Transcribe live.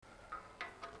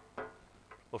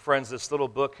Well, friends, this little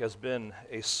book has been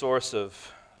a source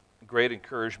of great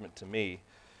encouragement to me.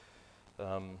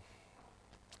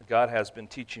 God has been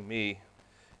teaching me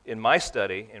in my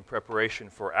study, in preparation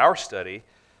for our study,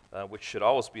 which should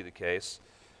always be the case,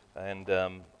 and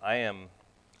I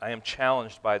am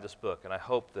challenged by this book, and I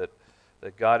hope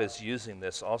that God is using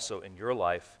this also in your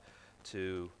life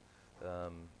to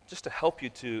just to help you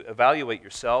to evaluate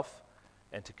yourself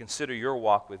and to consider your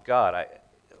walk with God.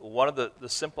 One of the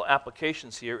simple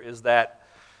applications here is that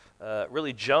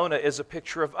really Jonah is a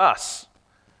picture of us.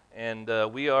 And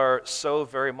we are so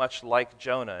very much like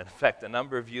Jonah. In fact, a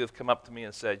number of you have come up to me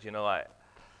and said,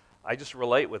 I just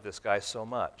relate with this guy so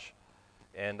much.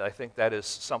 And I think that is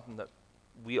something that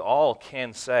we all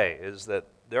can say, is that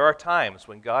there are times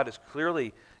when God has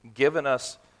clearly given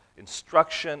us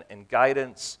instruction and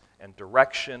guidance and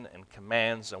direction and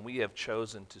commands, and we have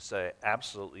chosen to say,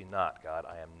 absolutely not, God.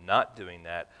 I am not doing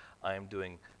that. I am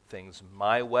doing things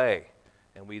my way.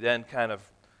 And we then kind of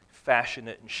fashion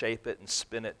it and shape it and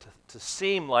spin it to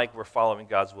seem like we're following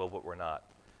God's will, but we're not.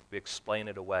 We explain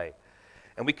it away.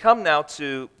 And we come now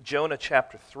to Jonah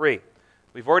chapter 3.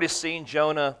 We've already seen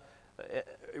Jonah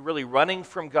really running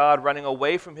from God, running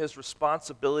away from his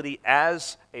responsibility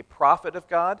as a prophet of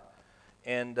God.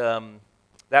 And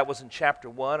that was in chapter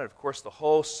 1. And of course, the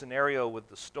whole scenario with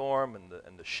the storm and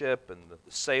the ship and the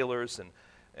sailors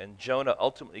and Jonah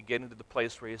ultimately getting to the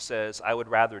place where he says, I would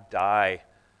rather die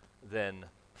than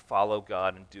follow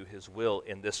God and do his will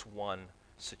in this one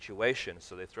situation.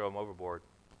 So they throw him overboard.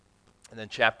 And then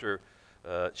chapter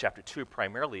 2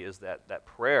 primarily is that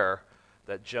prayer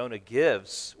that Jonah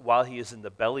gives while he is in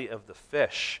the belly of the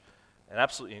fish. An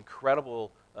absolutely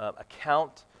incredible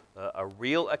account, a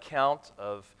real account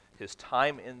of his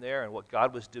time in there and what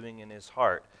God was doing in his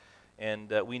heart.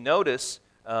 And we notice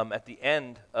at the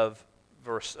end of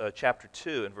chapter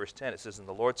 2 in verse 10, it says, And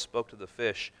the Lord spoke to the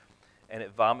fish, and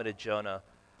it vomited Jonah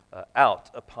out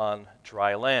upon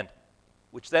dry land,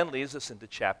 which then leads us into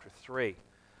chapter 3.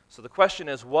 So the question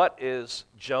is, what is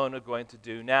Jonah going to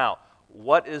do now?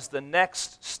 What is the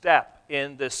next step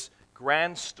in this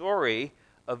grand story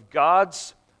of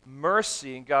God's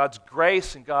mercy and God's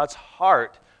grace and God's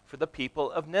heart for the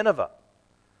people of Nineveh?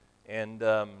 And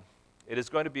it is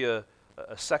going to be a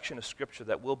section of Scripture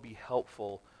that will be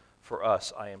helpful for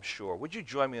us, I am sure. Would you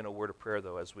join me in a word of prayer,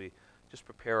 though, as we just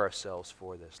prepare ourselves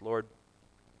for this? Lord,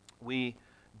 we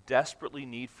desperately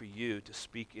need for you to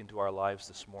speak into our lives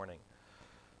this morning.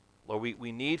 Lord,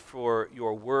 we need for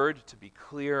your word to be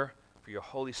clear, for your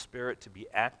Holy Spirit to be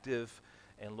active,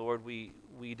 and Lord, we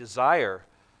desire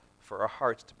for our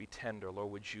hearts to be tender.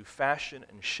 Lord, would you fashion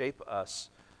and shape us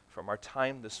from our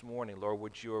time this morning? Lord,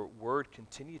 would your word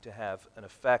continue to have an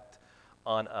effect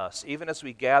on us, even as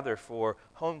we gather for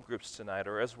home groups tonight,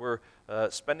 or as we're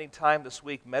spending time this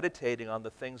week meditating on the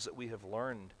things that we have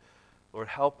learned. Lord,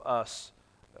 help us,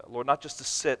 Lord, not just to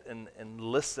sit and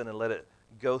listen and let it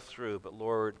go through, but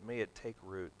Lord, may it take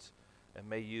root, and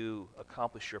may you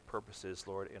accomplish your purposes,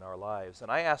 Lord, in our lives. And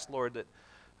I ask, Lord,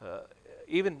 that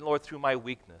even, Lord, through my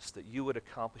weakness, that you would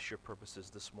accomplish your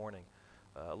purposes this morning.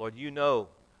 Lord, you know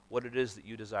what it is that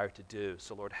you desire to do,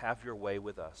 so Lord, have your way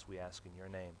with us, we ask in your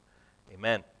name.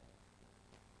 Amen.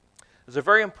 There's a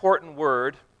very important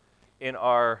word in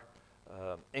our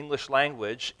English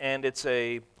language, and it's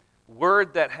a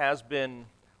word that has been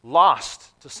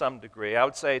lost to some degree, I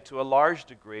would say to a large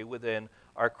degree within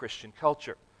our Christian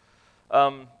culture.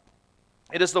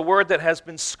 It is the word that has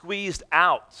been squeezed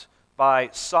out by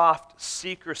soft,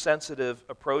 seeker-sensitive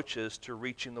approaches to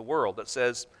reaching the world that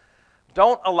says,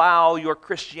 don't allow your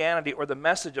Christianity or the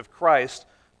message of Christ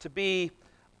to be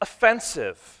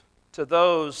offensive to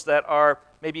those that are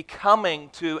maybe coming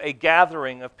to a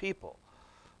gathering of people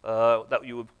that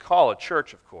you would call a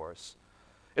church, of course.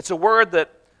 It's a word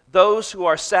that those who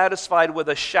are satisfied with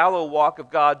a shallow walk of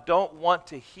God don't want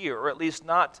to hear, or at least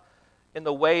not in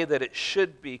the way that it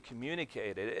should be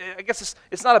communicated. I guess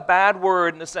it's not a bad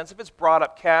word in the sense if it's brought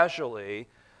up casually,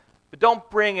 but don't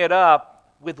bring it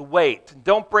up with weight.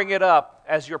 Don't bring it up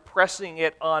as you're pressing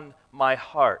it on my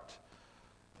heart.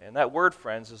 And that word,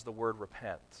 friends, is the word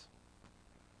repent.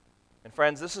 And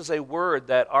friends, this is a word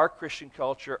that our Christian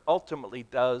culture ultimately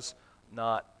does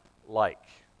not like.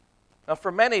 Now,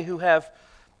 for many who have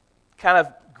kind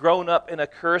of grown up in a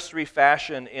cursory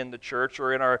fashion in the church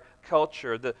or in our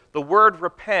culture, the word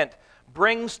repent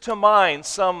brings to mind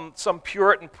some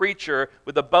Puritan preacher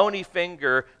with a bony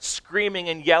finger screaming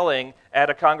and yelling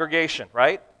at a congregation,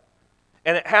 right?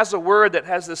 And it has a word that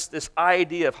has this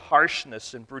idea of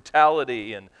harshness and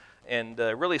brutality and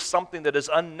really something that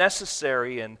is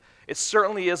unnecessary, and it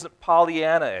certainly isn't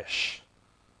Pollyanna-ish.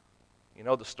 You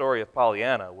know the story of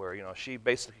Pollyanna where, she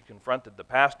basically confronted the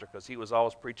pastor because he was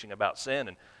always preaching about sin,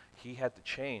 and he had to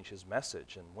change his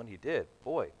message. And when he did,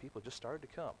 boy, people just started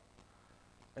to come.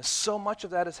 And so much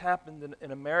of that has happened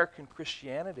in American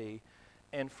Christianity.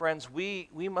 And friends, we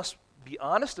must be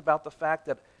honest about the fact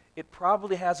that it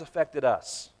probably has affected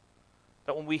us.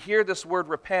 That when we hear this word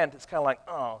repent, it's kind of like,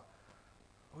 oh, are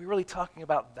we really talking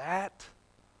about that?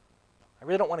 I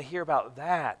really don't want to hear about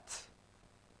that.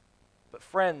 But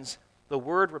friends, the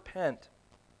word repent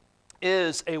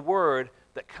is a word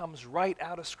that comes right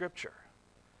out of Scripture.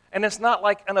 And it's not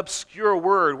like an obscure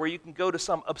word where you can go to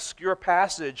some obscure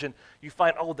passage and you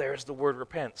find, oh, there's the word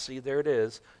repent. See, there it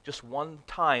is. Just one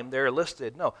time there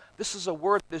listed. No, this is a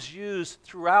word that is used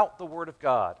throughout the Word of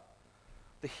God.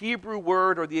 The Hebrew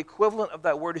word or the equivalent of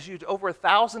that word is used over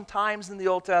 1,000 times in the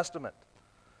Old Testament,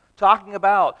 talking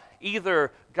about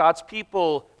either God's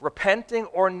people repenting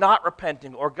or not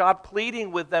repenting, or God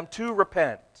pleading with them to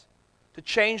repent, to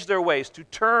change their ways, to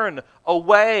turn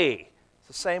away. It's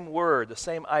the same word, the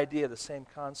same idea, the same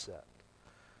concept.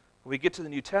 When we get to the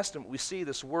New Testament, we see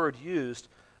this word used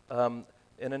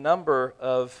in a number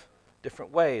of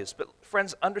different ways. But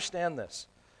friends, understand this.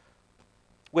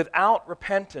 Without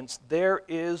repentance, there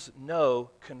is no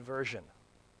conversion.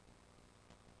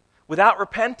 Without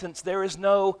repentance, there is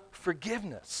no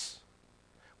forgiveness.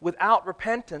 Without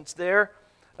repentance, there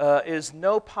is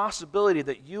no possibility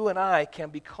that you and I can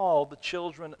be called the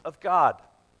children of God.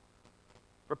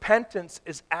 Repentance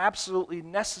is absolutely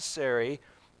necessary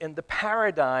in the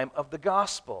paradigm of the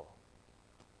gospel.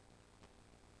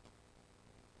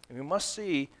 And we must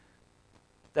see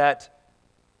that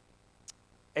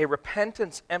a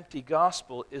repentance-empty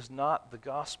gospel is not the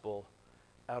gospel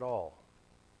at all.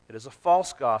 It is a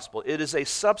false gospel. It is a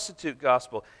substitute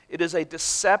gospel. It is a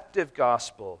deceptive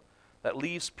gospel that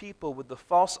leaves people with the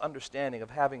false understanding of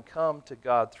having come to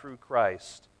God through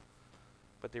Christ,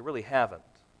 but they really haven't.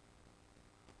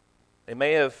 They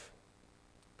may have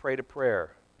prayed a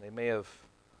prayer. They may have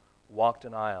walked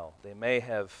an aisle. They may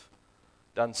have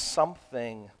done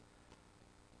something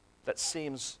that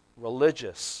seems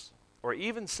religious or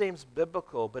even seems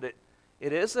biblical, but it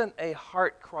isn't a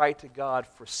heart cry to God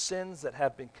for sins that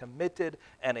have been committed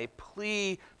and a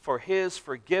plea for His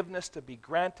forgiveness to be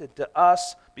granted to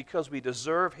us because we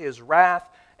deserve His wrath,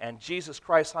 and Jesus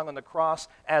Christ hung on the cross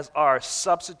as our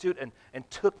substitute and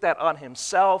took that on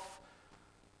Himself.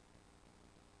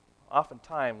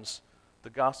 Oftentimes, the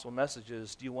gospel message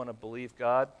is, do you want to believe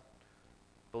God?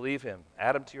 Believe Him.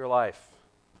 Add Him to your life.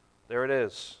 There it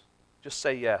is. Just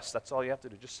say yes. That's all you have to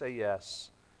do. Just say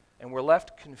yes. And we're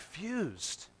left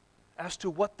confused as to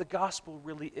what the gospel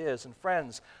really is. And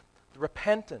friends,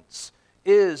 repentance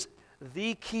is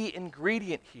the key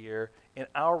ingredient here in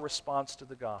our response to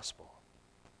the gospel.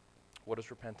 What does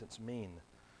repentance mean?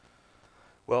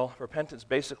 Well, repentance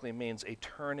basically means a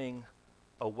turning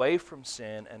away from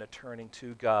sin and a turning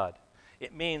to God.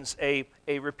 It means a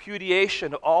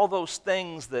repudiation of all those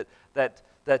things that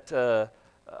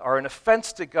are an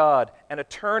offense to God, and a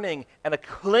turning and a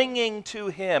clinging to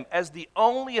Him as the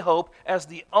only hope, as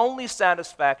the only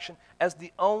satisfaction, as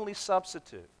the only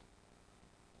substitute.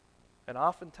 And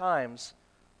oftentimes,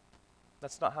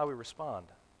 that's not how we respond.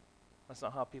 That's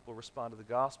not how people respond to the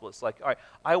gospel. It's like, all right,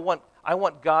 I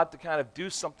want God to kind of do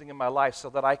something in my life so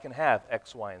that I can have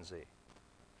X, Y, and Z.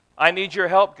 I need your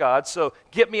help, God, so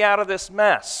get me out of this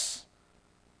mess.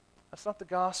 That's not the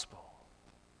gospel.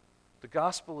 The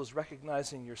gospel is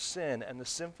recognizing your sin and the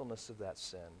sinfulness of that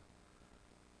sin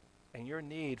and your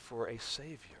need for a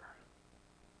Savior.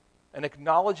 And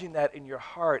acknowledging that in your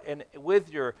heart and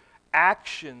with your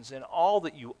actions and all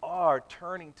that you are,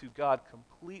 turning to God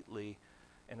completely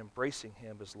and embracing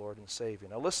Him as Lord and Savior.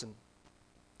 Now listen,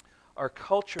 our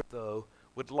culture, though,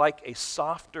 would like a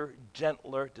softer,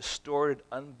 gentler, distorted,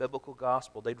 unbiblical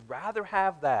gospel. They'd rather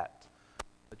have that than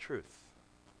the truth.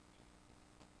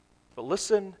 But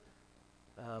listen,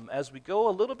 as we go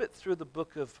a little bit through the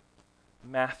book of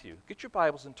Matthew, get your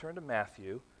Bibles and turn to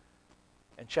Matthew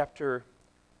and chapter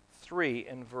 3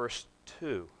 and verse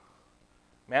 2.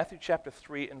 Matthew chapter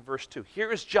 3 and verse 2.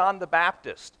 Here is John the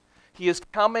Baptist. He is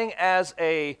coming as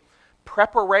a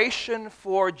preparation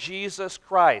for Jesus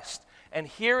Christ. And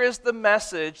here is the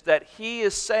message that he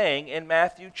is saying in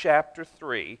Matthew chapter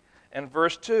 3 and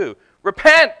verse 2.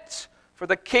 Repent, for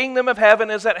the kingdom of heaven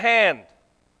is at hand.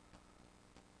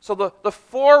 So the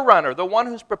forerunner, the one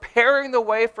who's preparing the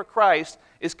way for Christ,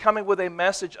 is coming with a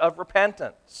message of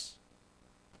repentance.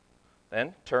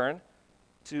 Then turn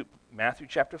to Matthew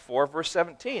chapter 4, verse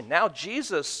 17. Now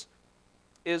Jesus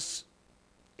is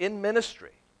in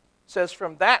ministry. It says,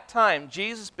 from that time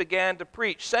Jesus began to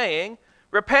preach, saying,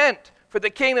 repent, for the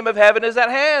kingdom of heaven is at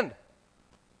hand.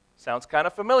 Sounds kind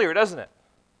of familiar, doesn't it?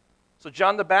 So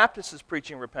John the Baptist is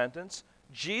preaching repentance.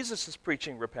 Jesus is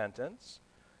preaching repentance.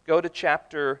 Go to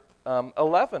chapter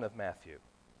 11 of Matthew.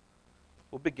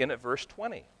 We'll begin at verse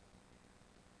 20.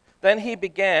 Then he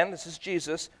began, this is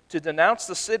Jesus, to denounce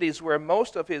the cities where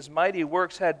most of his mighty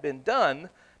works had been done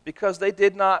because they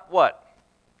did not what?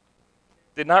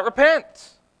 Did not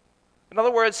repent. In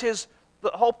other words,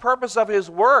 the whole purpose of his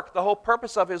work, the whole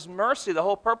purpose of his mercy, the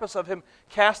whole purpose of him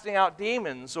casting out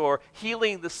demons or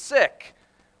healing the sick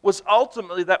was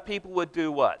ultimately that people would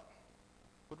do what?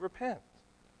 Would repent.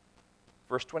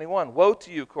 Verse 21, woe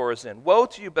to you, Chorazin! Woe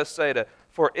to you, Bethsaida!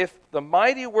 For if the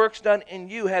mighty works done in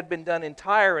you had been done in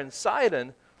Tyre and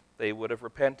Sidon, they would have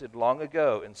repented long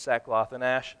ago in sackcloth and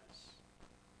ashes.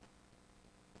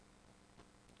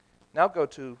 Now go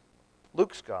to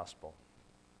Luke's gospel.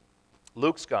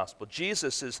 Luke's gospel.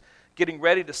 Jesus is getting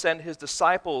ready to send his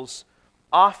disciples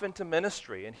off into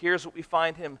ministry. And here's what we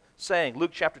find him saying.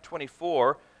 Luke chapter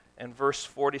 24 and verse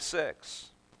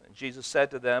 46. And Jesus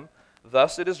said to them,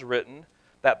 thus it is written,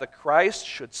 that the Christ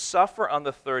should suffer on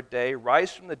the third day,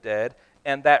 rise from the dead,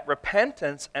 and that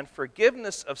repentance and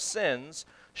forgiveness of sins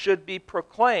should be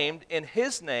proclaimed in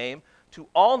his name to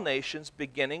all nations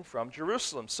beginning from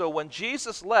Jerusalem. So when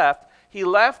Jesus left, he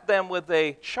left them with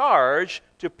a charge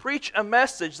to preach a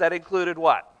message that included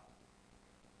what?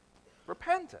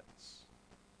 Repentance.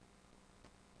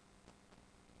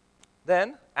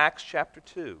 Then, Acts chapter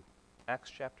 2.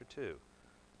 Acts chapter 2.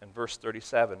 And verse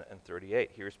 37 and 38.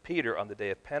 Here's Peter on the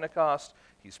day of Pentecost.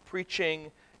 He's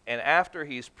preaching, and after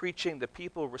he's preaching, the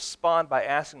people respond by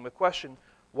asking him a question,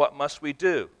 what must we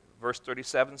do? Verse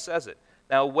 37 says it.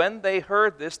 Now when they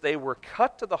heard this, they were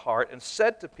cut to the heart and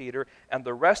said to Peter and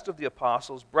the rest of the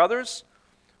apostles, brothers,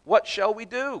 what shall we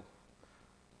do?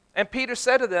 And Peter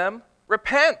said to them,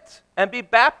 repent and be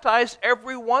baptized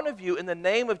every one of you in the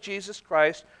name of Jesus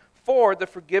Christ for the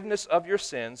forgiveness of your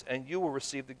sins, and you will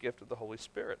receive the gift of the Holy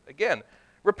Spirit. Again,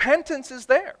 repentance is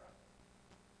there.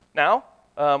 Now,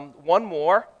 one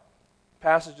more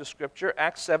passage of Scripture,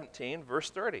 Acts 17,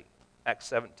 verse 30. Acts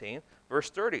 17,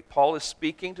 verse 30. Paul is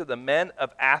speaking to the men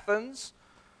of Athens,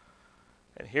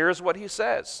 and here's what he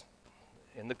says.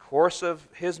 In the course of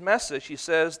his message, he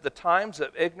says, the times of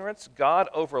ignorance God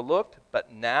overlooked,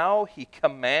 but now he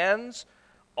commands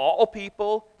all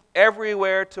people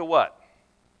everywhere to what?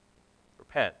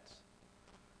 Repent.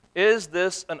 Is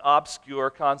this an obscure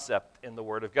concept in the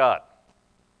Word of God?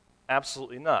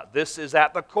 Absolutely not. This is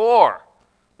at the core.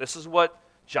 This is what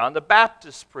John the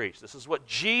Baptist preached. This is what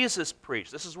Jesus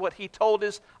preached. This is what he told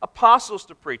his apostles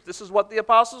to preach. This is what the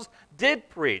apostles did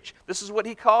preach. This is what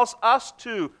he calls us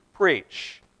to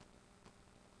preach.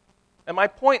 And my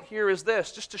point here is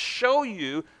this, just to show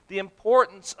you the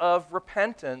importance of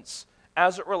repentance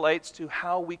as it relates to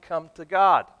how we come to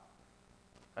God.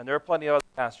 And there are plenty of other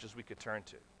passages we could turn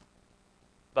to.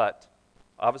 But,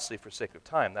 obviously, for sake of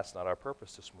time, that's not our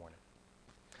purpose this morning.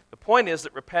 The point is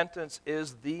that repentance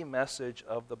is the message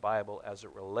of the Bible as it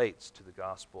relates to the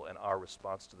gospel and our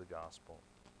response to the gospel.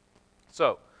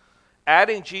 So,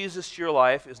 adding Jesus to your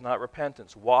life is not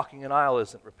repentance. Walking an aisle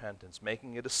isn't repentance.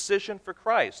 Making a decision for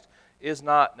Christ is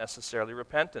not necessarily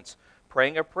repentance.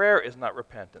 Praying a prayer is not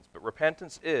repentance. But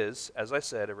repentance is, as I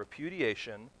said, a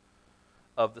repudiation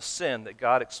of the sin that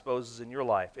God exposes in your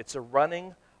life. It's a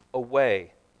running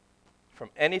away from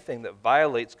anything that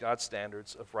violates God's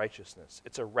standards of righteousness.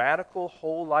 It's a radical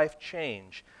whole life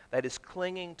change that is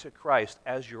clinging to Christ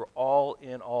as your all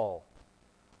in all.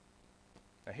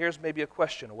 Now here's maybe a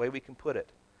question, a way we can put it.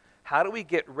 How do we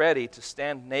get ready to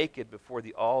stand naked before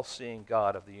the all-seeing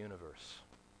God of the universe?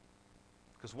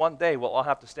 Because one day we'll all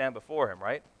have to stand before him,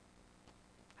 right?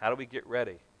 How do we get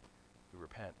ready? We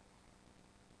repent.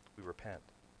 We repent.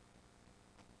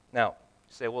 Now,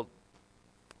 you say, well,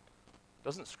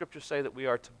 doesn't Scripture say that we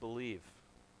are to believe?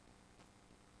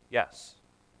 Yes.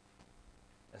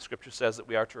 And Scripture says that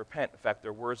we are to repent. In fact,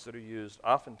 there are words that are used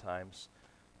oftentimes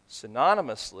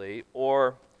synonymously,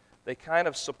 or they kind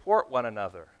of support one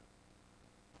another.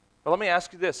 But let me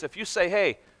ask you this. If you say,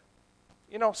 hey,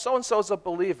 so-and-so is a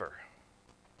believer,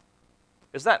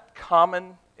 is that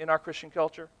common in our Christian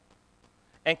culture?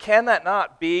 And can that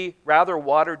not be rather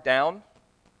watered down?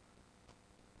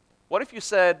 What if you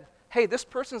said, hey, this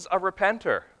person's a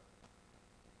repenter?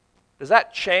 Does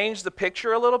that change the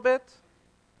picture a little bit?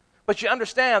 But you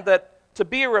understand that to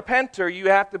be a repenter, you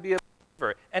have to be a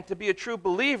believer. And to be a true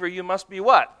believer, you must be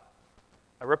what?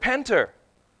 A repenter.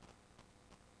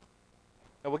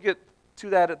 Now, we'll get to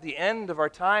that at the end of our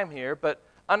time here, but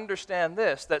understand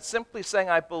this, that simply saying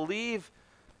I believe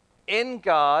in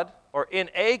God or in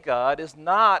a God is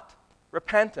not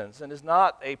repentance and is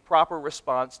not a proper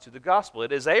response to the gospel.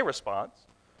 It is a response,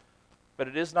 but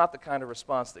it is not the kind of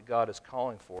response that God is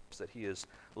calling for us, that he is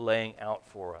laying out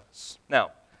for us.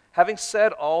 Now, having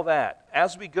said all that,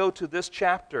 as we go to this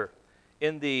chapter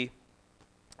and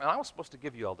I was supposed to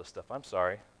give you all this stuff. I'm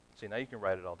sorry. See, now you can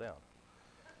write it all down.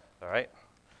 All right?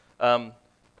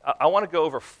 I want to go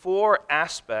over 4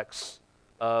 aspects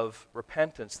of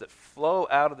repentance that flow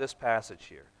out of this passage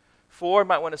here. 4,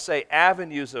 might want to say,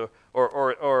 avenues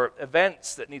or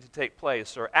events that need to take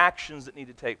place, or actions that need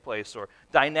to take place, or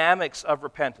dynamics of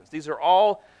repentance. These are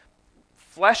all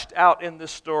fleshed out in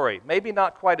this story. Maybe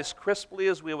not quite as crisply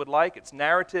as we would like. It's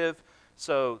narrative,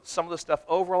 so some of the stuff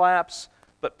overlaps.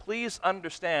 But please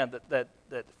understand that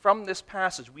from this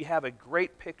passage, we have a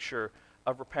great picture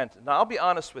of repentance. Now, I'll be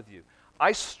honest with you.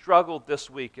 I struggled this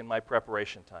week in my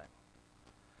preparation time,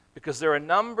 because there are a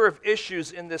number of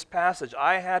issues in this passage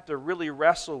I had to really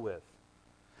wrestle with.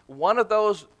 One of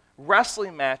those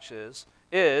wrestling matches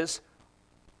is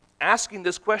asking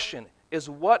this question: is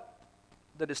what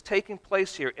that is taking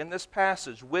place here in this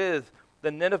passage with the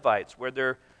Ninevites, where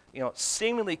they're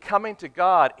seemingly coming to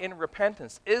God in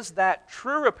repentance, is that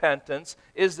true repentance?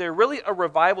 Is there really a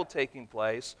revival taking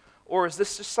place, or is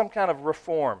this just some kind of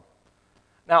reform?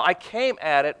 Now, I came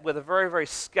at it with a very, very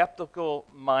skeptical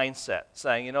mindset,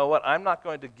 saying, you know what, I'm not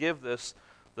going to give this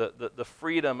the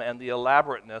freedom and the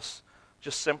elaborateness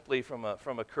just simply from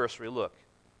a cursory look.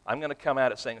 I'm going to come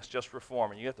at it saying it's just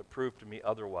reform, and you have to prove to me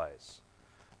otherwise.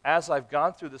 As I've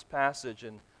gone through this passage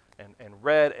and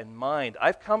read and mined,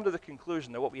 I've come to the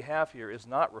conclusion that what we have here is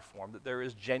not reform, that there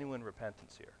is genuine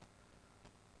repentance here.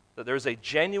 That there's a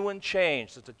genuine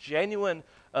change, that it's a genuine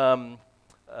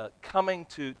coming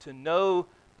to know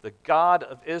the God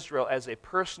of Israel as a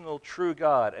personal, true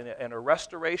God, and a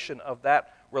restoration of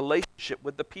that relationship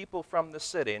with the people from the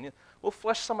city. And we'll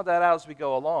flesh some of that out as we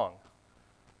go along.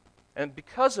 And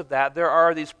because of that, there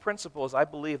are these principles, I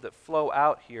believe, that flow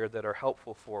out here that are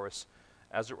helpful for us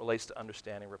as it relates to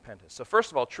understanding repentance. So first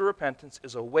of all, true repentance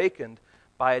is awakened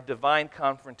by a divine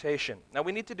confrontation. Now,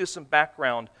 we need to do some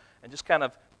background and just kind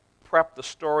of prep the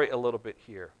story a little bit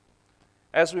here.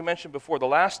 As we mentioned before, the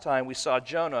last time we saw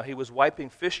Jonah, he was wiping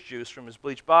fish juice from his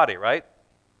bleached body, right?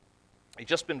 He'd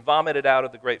just been vomited out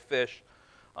of the great fish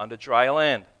onto dry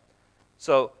land.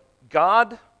 So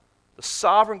God, the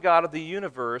sovereign God of the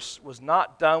universe, was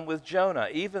not done with Jonah,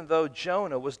 even though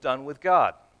Jonah was done with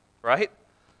God, right?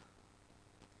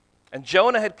 And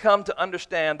Jonah had come to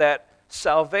understand that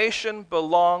salvation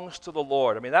belongs to the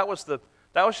Lord. I mean, that was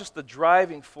just the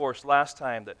driving force last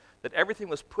time, that everything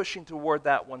was pushing toward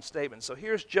that one statement. So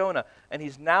here's Jonah, and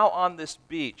he's now on this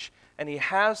beach, and he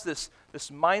has this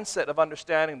mindset of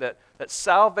understanding that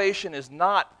salvation is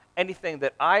not anything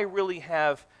that I really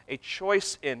have a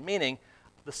choice in, meaning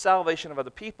the salvation of other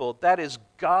people. That is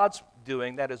God's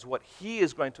doing. That is what he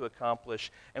is going to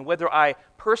accomplish. And whether I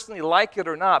personally like it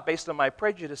or not, based on my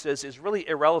prejudices, is really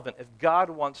irrelevant. If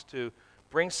God wants to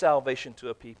bring salvation to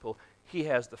a people, he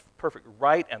has the perfect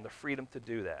right and the freedom to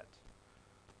do that.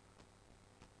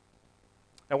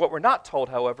 Now, what we're not told,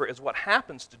 however, is what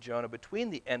happens to Jonah between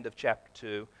the end of chapter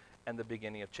 2 and the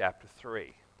beginning of chapter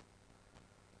 3.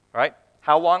 All right?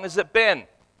 How long has it been?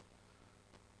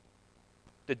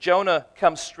 Did Jonah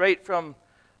come straight from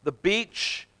the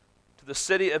beach to the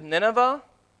city of Nineveh,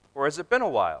 or has it been a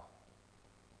while?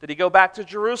 Did he go back to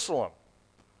Jerusalem?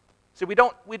 See,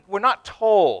 we're not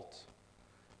told,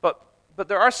 but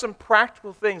there are some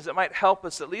practical things that might help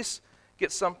us at least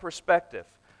get some perspective.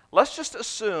 Let's just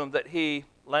assume that he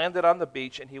landed on the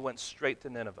beach and he went straight to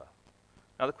Nineveh.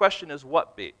 Now the question is,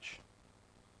 what beach?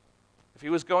 If he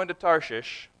was going to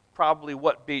Tarshish, probably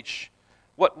what beach,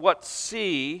 what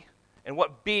sea, and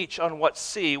what beach on what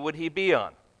sea would he be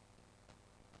on?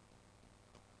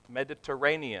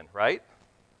 Mediterranean, right?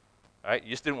 All right, you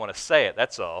just didn't want to say it,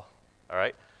 that's all. All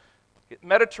right?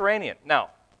 Mediterranean. Now,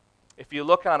 if you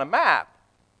look on a map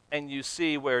and you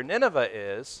see where Nineveh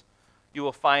is, you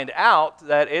will find out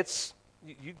that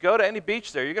you go to any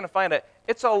beach there, you're going to find that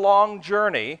it's a long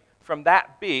journey from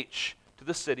that beach to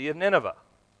the city of Nineveh.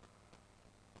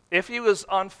 If he was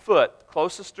on foot,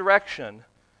 closest direction,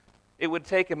 it would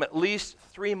take him at least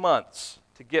 3 months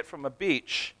to get from a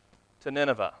beach to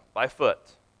Nineveh by foot.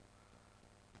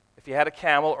 If he had a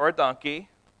camel or a donkey,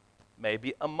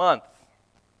 maybe a month.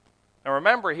 Now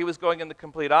remember, he was going in the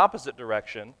complete opposite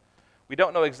direction. We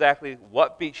don't know exactly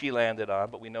what beach he landed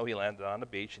on, but we know he landed on a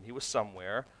beach and he was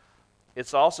somewhere.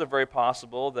 It's also very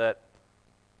possible that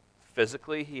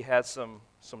physically he had some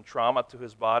trauma to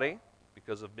his body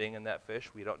because of being in that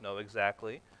fish. We don't know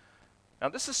exactly. Now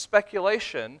this is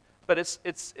speculation, but it's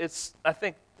I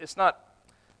think it's not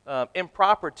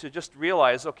improper to just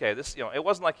realize, okay, this, it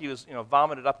wasn't like he was,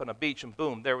 vomited up on a beach and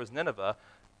boom, there was Nineveh.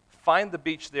 Find the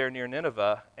beach there near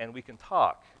Nineveh and we can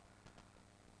talk.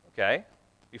 Okay?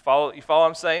 You follow what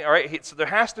I'm saying? All right, so there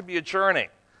has to be a journey.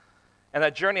 And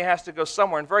that journey has to go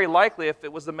somewhere. And very likely, if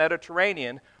it was the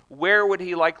Mediterranean, where would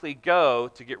he likely go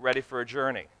to get ready for a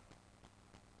journey?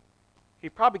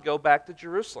 He'd probably go back to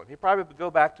Jerusalem. He'd probably go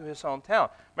back to his hometown.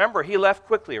 Remember, he left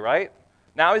quickly, right?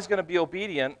 Now he's going to be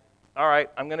obedient. All right,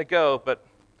 I'm going to go, but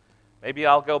maybe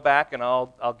I'll go back and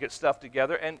I'll get stuff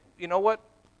together. And you know what?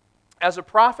 As a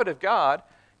prophet of God,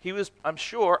 he was, I'm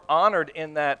sure, honored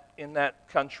in that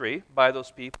country by those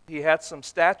people. He had some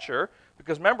stature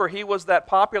because, remember, he was that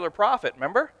popular prophet,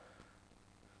 remember?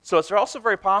 So it's also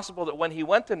very possible that when he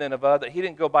went to Nineveh that he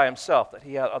didn't go by himself, that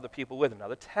he had other people with him. Now,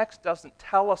 the text doesn't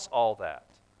tell us all that.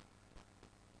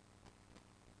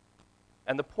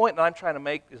 And the point that I'm trying to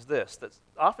make is this, that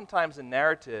oftentimes in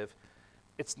narrative,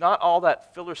 it's not all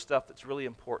that filler stuff that's really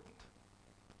important.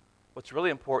 What's really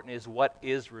important is what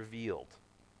is revealed.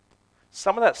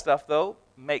 Some of that stuff, though,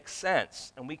 makes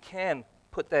sense, and we can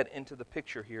put that into the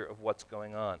picture here of what's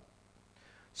going on.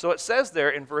 So it says there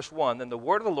in verse 1, Then the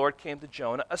word of the Lord came to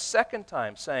Jonah a second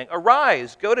time, saying,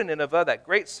 Arise, go to Nineveh, that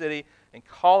great city, and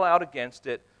call out against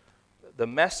it the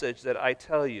message that I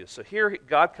tell you. So here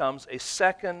God comes a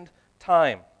second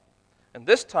time. And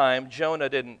this time, Jonah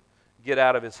didn't get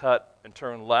out of his hut and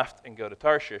turn left and go to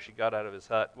Tarshish. He got out of his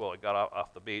hut, he got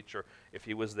off the beach, or if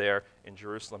he was there in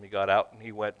Jerusalem, he got out and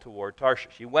he went toward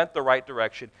Tarshish. He went the right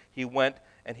direction. He went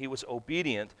and he was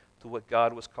obedient to what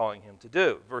God was calling him to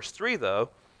do. Verse 3, though,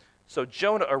 So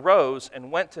Jonah arose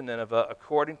and went to Nineveh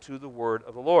according to the word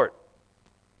of the Lord.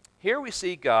 Here we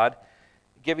see God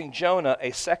giving Jonah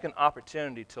a second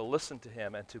opportunity to listen to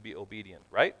him and to be obedient,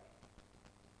 right?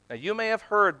 Now, you may have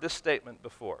heard this statement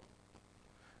before.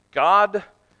 God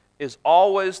is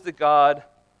always the God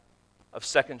of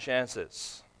second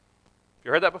chances.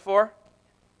 You heard that before?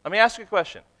 Let me ask you a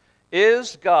question.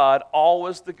 Is God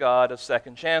always the God of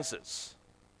second chances?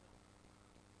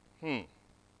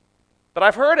 But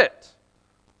I've heard it.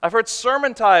 I've heard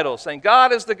sermon titles saying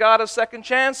God is the God of second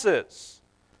chances.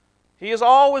 He is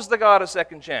always the God of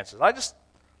second chances. Let's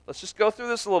just go through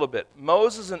this a little bit.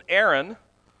 Moses and Aaron,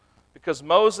 because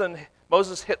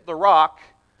Moses hit the rock,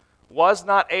 they were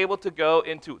not able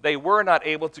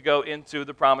to go into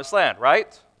the promised land,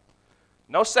 right?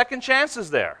 No second chances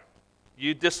there.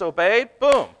 You disobeyed,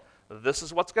 boom. This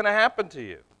is what's going to happen to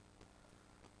you.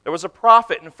 There was a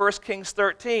prophet in 1 Kings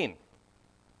 13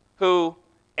 who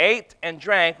ate and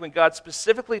drank when God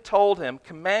specifically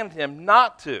commanded him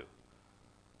not to.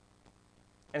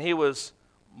 And he was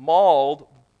mauled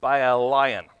by a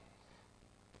lion.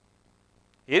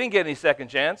 He didn't get any second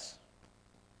chance.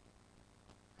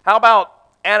 How about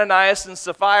Ananias and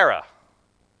Sapphira?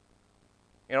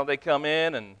 They come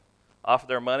in and offer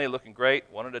their money looking great,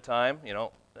 one at a time, and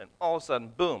all of a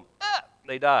sudden, boom,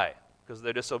 they die because of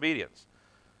their disobedience.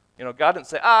 God didn't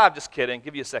say, I'm just kidding,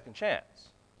 give you a second chance.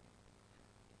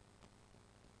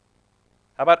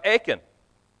 How about Achan?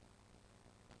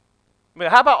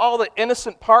 How about all the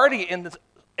innocent party in the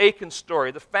Achan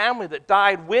story, the family that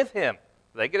died with him?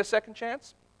 Did they get a second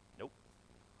chance? Nope.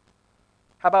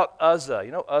 How about Uzzah?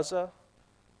 Uzzah?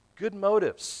 Good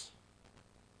motives.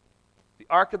 The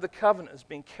Ark of the Covenant is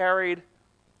being carried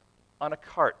on a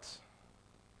cart.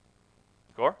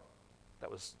 Sure?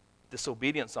 That was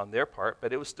disobedience on their part,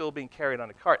 but it was still being carried on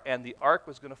a cart, and the ark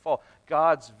was going to fall.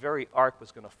 God's very ark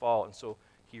was going to fall, and so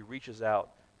he reaches out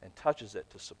and touches it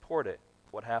to support it.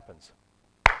 What happens?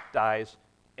 Dies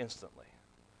instantly.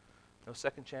 No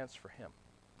second chance for him.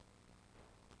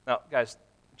 Now, guys,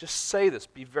 just say this.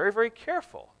 Be very, very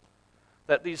careful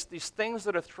that these things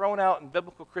that are thrown out in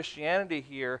biblical Christianity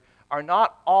here are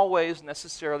not always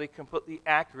necessarily completely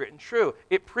accurate and true.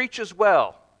 It preaches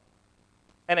well.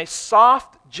 And a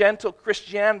soft, gentle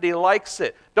Christianity likes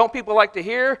it. Don't people like to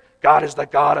hear, God is the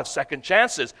God of second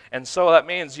chances? And so that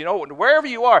means, wherever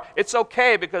you are, it's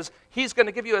okay because he's going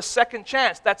to give you a second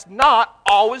chance. That's not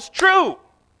always true.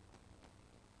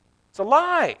 It's a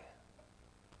lie.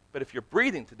 But if you're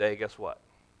breathing today, guess what?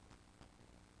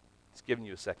 He's giving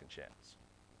you a second chance.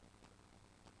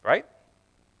 Right?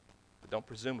 But don't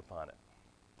presume upon it.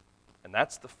 And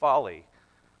that's the folly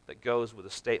that goes with a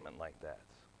statement like that.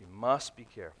 You must be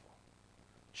careful.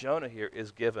 Jonah here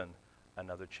is given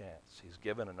another chance. He's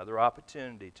given another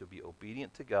opportunity to be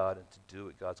obedient to God and to do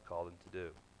what God's called him to do.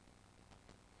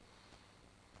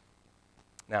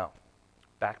 Now,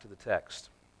 back to the text.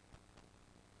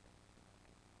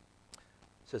 It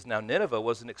says, Now Nineveh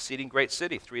was an exceeding great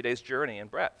city, 3 days' journey in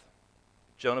breadth.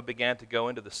 Jonah began to go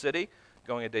into the city,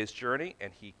 going a day's journey,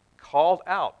 and he called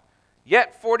out.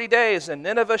 Yet 40 days, and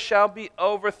Nineveh shall be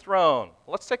overthrown.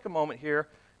 Let's take a moment here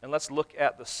and let's look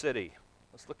at the city.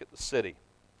 Let's look at the city.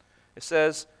 It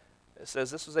says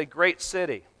this was a great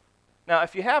city. Now,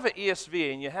 if you have an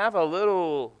ESV and you have a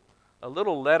little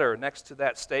letter next to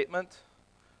that statement,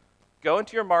 go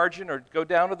into your margin or go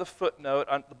down to the footnote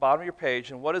on the bottom of your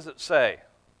page, and what does it say?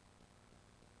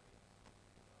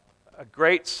 A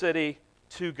great city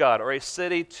to God, or a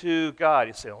city to God.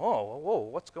 You say, oh, whoa,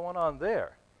 what's going on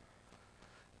there?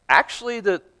 Actually,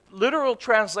 the literal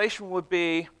translation would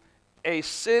be a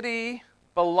city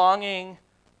belonging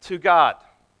to God.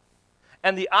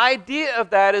 And the idea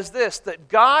of that is this, that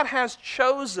God has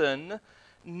chosen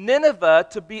Nineveh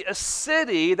to be a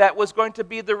city that was going to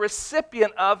be the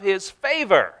recipient of his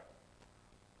favor.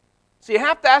 So you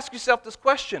have to ask yourself this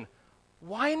question,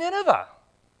 why Nineveh?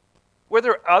 Were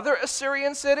there other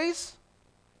Assyrian cities?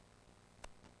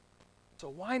 So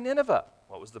why Nineveh?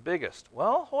 What was the biggest?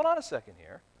 Well, hold on a second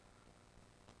here.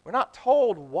 We're not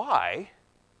told why.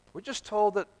 We're just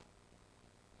told that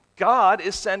God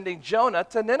is sending Jonah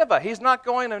to Nineveh. He's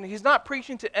not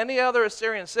preaching to any other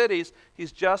Assyrian cities.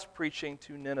 He's just preaching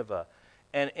to Nineveh.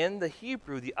 And in the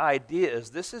Hebrew, the idea is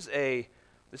this is a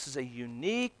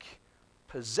unique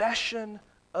possession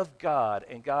of God,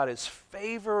 and God is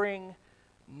favoring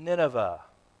Nineveh.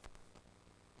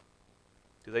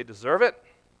 Do they deserve it?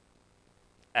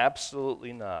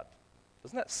 Absolutely not.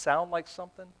 Doesn't that sound like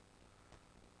something?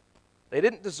 They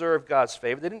didn't deserve God's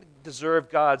favor. They didn't deserve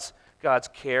God's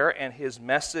care and his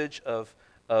message of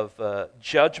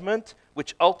judgment,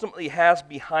 which ultimately has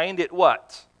behind it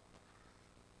what?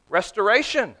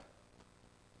 Restoration.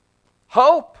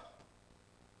 Hope.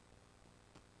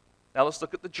 Now let's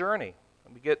look at the journey.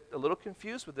 We get a little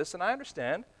confused with this, and I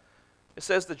understand. It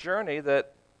says the journey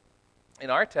that, in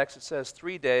our text, it says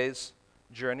 3 days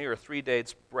journey or 3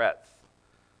 days breadth.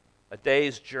 A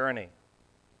day's journey.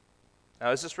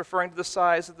 Now, is this referring to the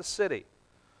size of the city?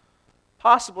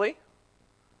 Possibly.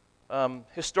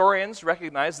 Historians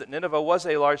recognize that Nineveh was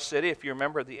a large city. If you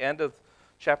remember at the end of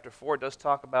chapter 4, it does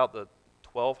talk about the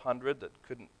 1,200 that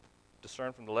couldn't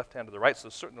discern from the left hand to the right, so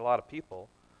there's certainly a lot of people.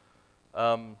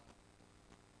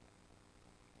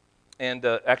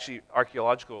 Actually,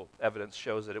 archaeological evidence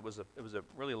shows that it was a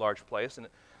really large place, and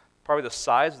probably the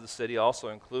size of the city also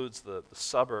includes the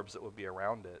suburbs that would be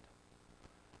around it.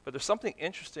 But there's something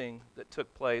interesting that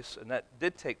took place, and that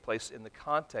did take place in the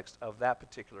context of that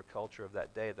particular culture of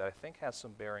that day that I think has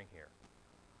some bearing here.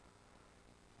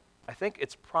 I think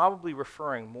it's probably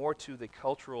referring more to the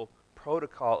cultural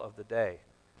protocol of the day.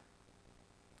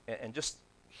 And just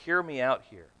hear me out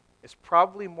here. It's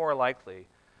probably more likely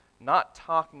not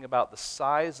talking about the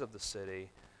size of the city,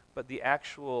 but the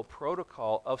actual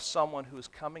protocol of someone who is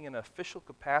coming in official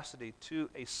capacity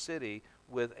to a city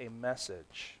with a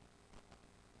message.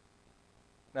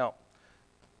 Now,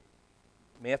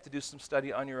 you may have to do some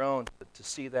study on your own to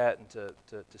see that and to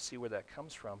see where that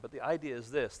comes from. But the idea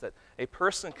is this, that a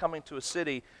person coming to a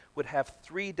city would have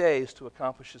 3 days to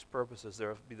accomplish his purposes. There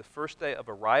would be the first day of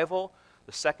arrival.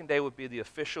 The second day would be the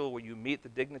official, where you meet the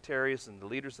dignitaries and the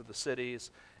leaders of the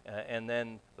cities. And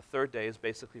then the third day is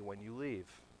basically when you leave.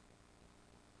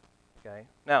 Okay?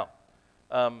 Now,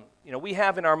 we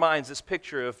have in our minds this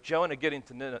picture of Jonah getting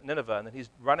to Nineveh, and then he's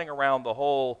running around the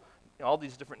whole, all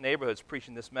these different neighborhoods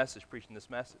preaching this message,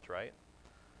 right?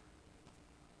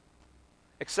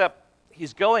 Except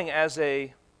he's going as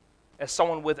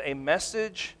someone with a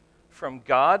message from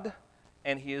God,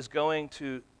 and he is going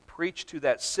to preach to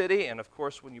that city. And of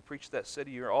course, when you preach to that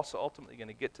city, you're also ultimately going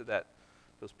to get to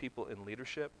those people in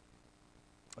leadership.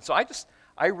 And so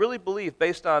I really believe,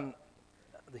 based on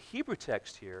the Hebrew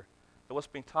text here, that what's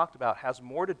being talked about has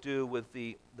more to do with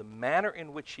the manner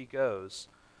in which he goes,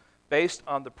 based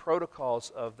on the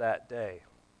protocols of that day.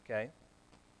 Okay?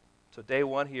 So day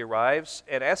one, he arrives,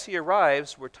 and as he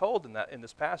arrives, we're told in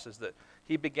this passage that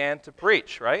he began to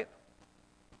preach, right?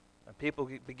 And people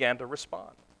began to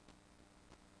respond.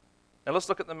 Now let's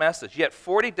look at the message. Yet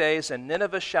 40 days, and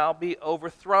Nineveh shall be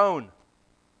overthrown.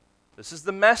 This is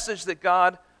the message that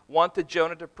God wanted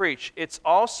Jonah to preach. It's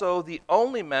also the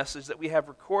only message that we have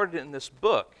recorded in this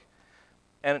book.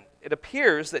 And it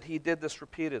appears that he did this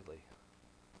repeatedly.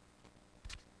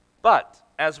 But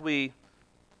as we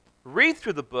read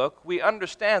through the book, we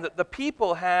understand that the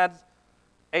people had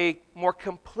a more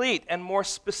complete and more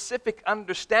specific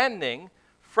understanding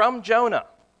from Jonah.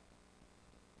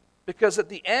 Because at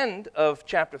the end of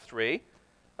chapter 3,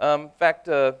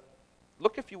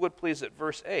 look if you would please at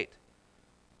verse 8.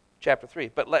 Chapter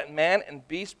 3, but let man and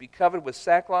beast be covered with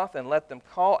sackcloth, and let them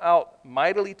call out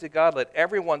mightily to God. Let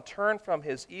everyone turn from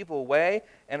his evil way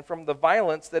and from the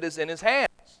violence that is in his hands.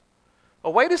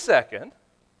 Well, wait a second.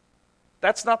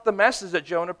 That's not the message that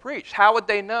Jonah preached. How would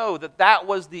they know that that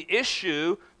was the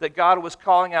issue that God was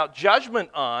calling out judgment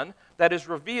on that is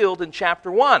revealed in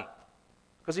chapter 1?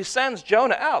 Because he sends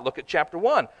Jonah out. Look at chapter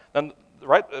 1.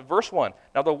 Verse 1.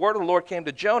 Now the word of the Lord came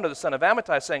to Jonah, the son of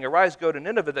Amittai, saying, Arise, go to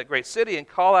Nineveh, that great city, and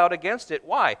call out against it.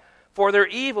 Why? For their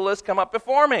evil has come up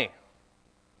before me.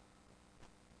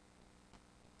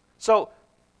 So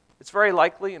it's very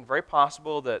likely and very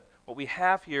possible that what we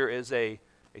have here is a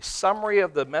summary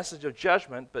of the message of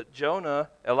judgment, but Jonah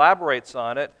elaborates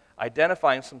on it,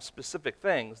 identifying some specific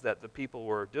things that the people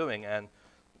were doing and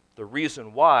the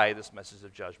reason why this message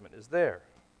of judgment is there.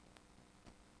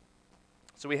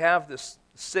 So we have this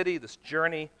city, this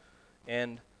journey,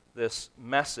 and this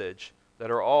message that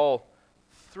are all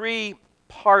three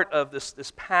part of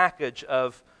this package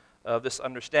of this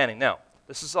understanding. Now,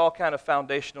 this is all kind of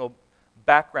foundational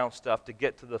background stuff to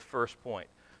get to the first point.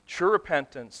 True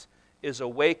repentance is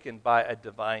awakened by a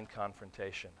divine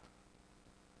confrontation.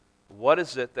 What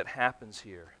is it that happens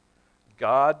here?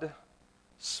 God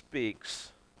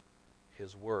speaks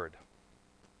His word.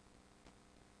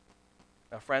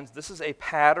 Now, friends, this is a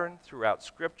pattern throughout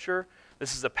Scripture.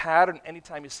 This is a pattern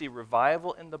anytime you see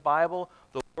revival in the Bible.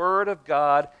 The Word of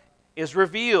God is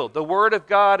revealed. The Word of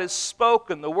God is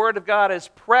spoken. The Word of God is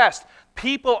pressed.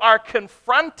 People are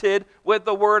confronted with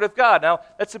the Word of God. Now,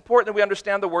 it's important that we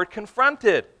understand the word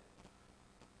confronted.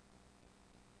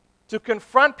 To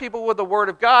confront people with the Word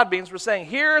of God means we're saying,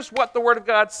 here's what the Word of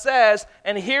God says,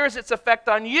 and here's its effect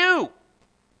on you.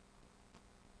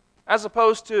 As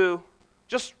opposed to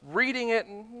just reading it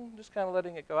and just kind of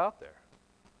letting it go out there.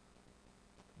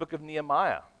 The book of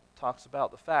Nehemiah talks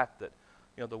about the fact that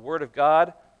the Word of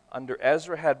God under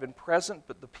Ezra had been present,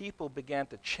 but the people began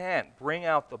to chant, bring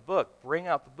out the book,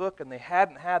 and they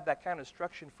hadn't had that kind of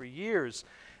instruction for years.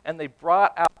 And they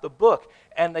brought out the book,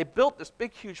 and they built this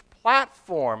big, huge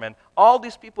platform, and all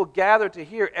these people gathered to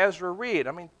hear Ezra read.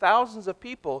 I mean, thousands of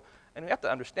people, and we have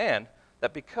to understand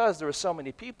that because there were so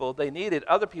many people, they needed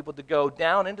other people to go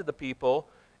down into the people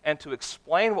and to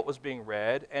explain what was being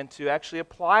read and to actually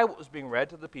apply what was being read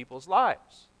to the people's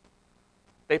lives.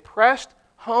 They pressed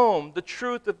home the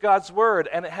truth of God's word,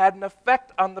 and it had an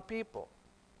effect on the people.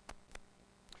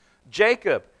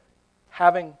 Jacob,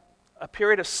 having a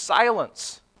period of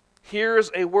silence,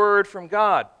 hears a word from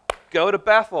God. Go to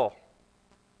Bethel.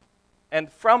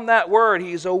 And from that word,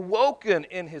 he's awoken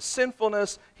in his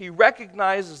sinfulness. He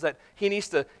recognizes that he needs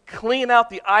to clean out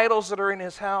the idols that are in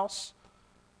his house.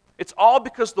 It's all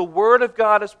because the Word of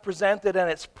God is presented and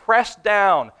it's pressed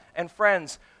down. And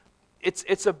friends, it's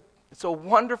a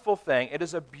wonderful thing. It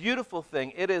is a beautiful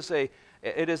thing. It is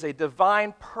a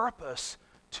divine purpose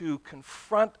to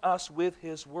confront us with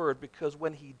His Word, because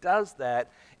when He does that,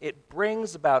 it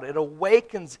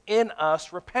awakens in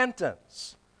us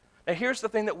repentance. Now, here's the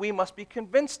thing that we must be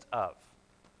convinced of.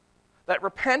 That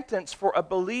repentance for a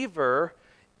believer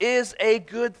is a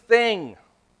good thing.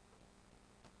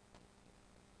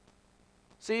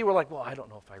 See, we're like, well, I don't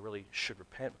know if I really should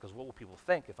repent, because what will people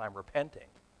think if I'm repenting?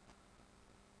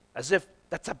 As if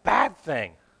that's a bad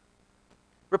thing.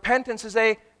 Repentance is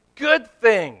a good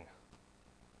thing.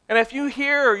 And if you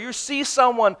hear or you see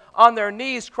someone on their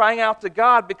knees crying out to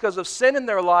God because of sin in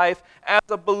their life, as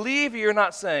a believer, you're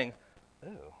not saying,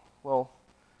 oh, well,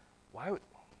 why would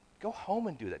go home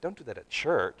and do that? Don't do that at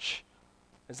church.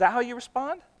 Is that how you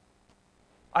respond?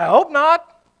 I hope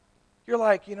not. You're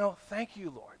like, thank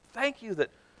you, Lord. Thank you that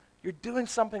you're doing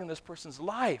something in this person's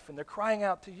life and they're crying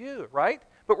out to you, right?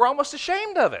 But we're almost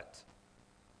ashamed of it.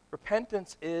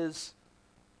 Repentance is,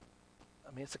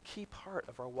 it's a key part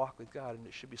of our walk with God, and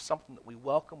it should be something that we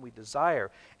welcome, we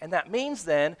desire. And that means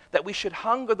then that we should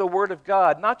hunger the Word of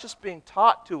God, not just being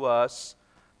taught to us,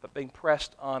 but being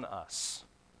pressed on us.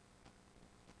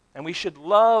 And we should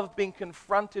love being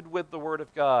confronted with the Word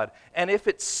of God. And if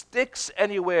it sticks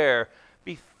anywhere,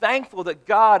 be thankful that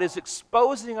God is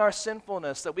exposing our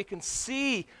sinfulness, that we can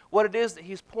see what it is that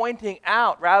He's pointing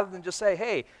out, rather than just say,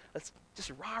 hey, let's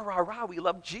just rah, rah, rah, we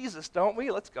love Jesus, don't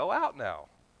we? Let's go out now.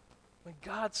 When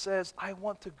God says, I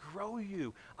want to grow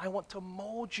you, I want to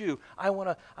mold you, I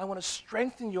want to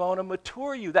strengthen you, I want to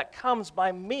mature you, that comes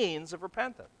by means of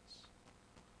repentance.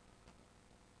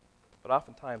 But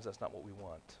oftentimes that's not what we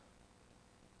want.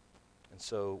 And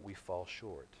so we fall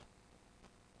short.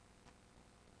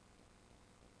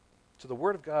 So the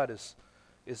Word of God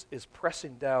is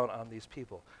pressing down on these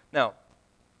people. Now,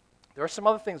 there are some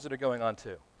other things that are going on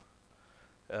too.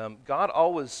 God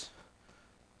always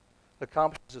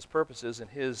accomplishes His purposes in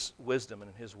His wisdom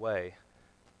and in His way.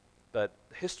 But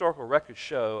historical records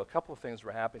show a couple of things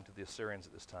were happening to the Assyrians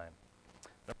at this time.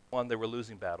 Number one, they were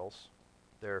losing battles.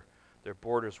 Their Their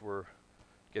borders were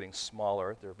getting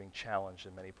smaller. They were being challenged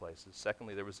in many places.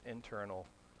 Secondly, there was internal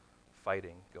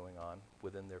fighting going on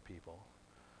within their people.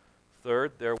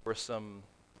 Third, there were some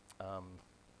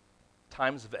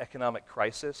times of economic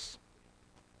crisis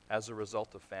as a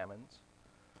result of famines.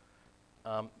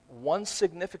 One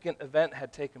significant event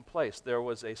had taken place. There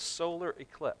was a solar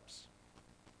eclipse.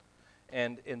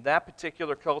 And in that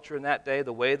particular culture in that day,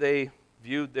 the way they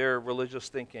viewed their religious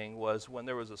thinking was when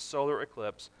there was a solar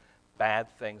eclipse, bad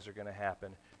things are going to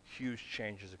happen, huge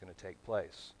changes are going to take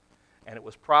place. And it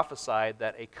was prophesied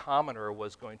that a commoner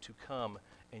was going to come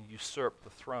and usurp the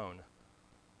throne.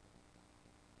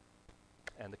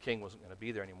 And the king wasn't going to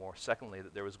be there anymore. Secondly,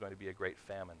 that there was going to be a great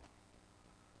famine.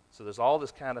 So there's all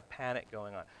this kind of panic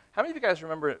going on. How many of you guys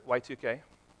remember Y2K?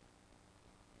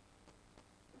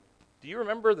 Do you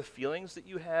remember the feelings that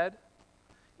you had,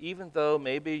 even though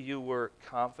maybe you were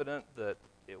confident that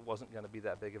it wasn't going to be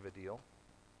that big of a deal?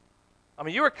 I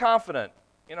mean, you were confident,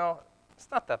 it's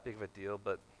not that big of a deal,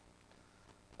 but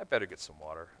I better get some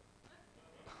water,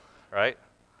 right?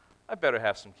 I better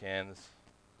have some cans,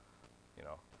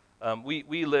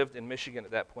 We lived in Michigan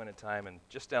at that point in time, and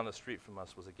just down the street from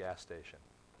us was a gas station.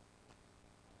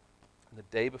 And the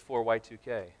day before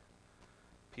Y2K,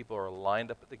 people are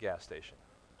lined up at the gas station.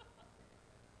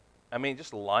 I mean,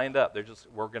 just lined up.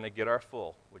 We're going to get our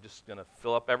full. We're just going to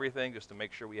fill up everything just to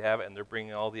make sure we have it, and they're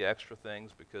bringing all the extra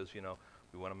things because,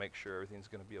 we want to make sure everything's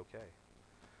going to be okay.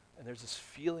 And there's this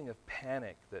feeling of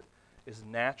panic that is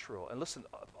natural. And listen,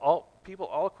 people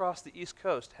all across the East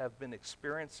Coast have been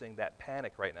experiencing that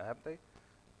panic right now, haven't they?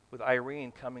 With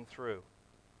Irene coming through.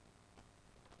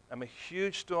 A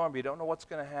huge storm. You don't know what's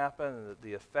going to happen, and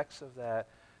the effects of that.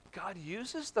 God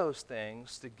uses those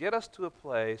things to get us to a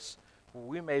place where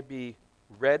we may be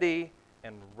ready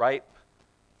and ripe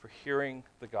for hearing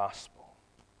the gospel.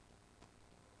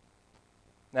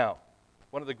 Now,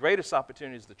 one of the greatest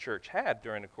opportunities the church had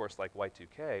during a course like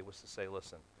Y2K was to say,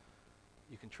 listen,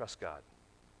 you can trust God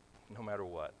no matter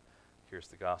what. Here's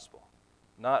the gospel.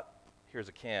 Not, here's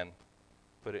a can,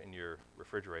 put it in your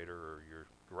refrigerator or your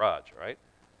garage, right?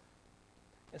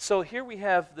 And so here we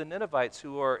have the Ninevites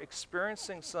who are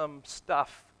experiencing some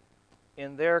stuff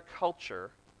in their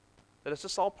culture that is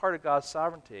just all part of God's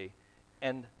sovereignty.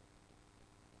 And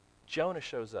Jonah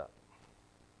shows up,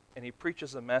 and he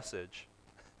preaches a message.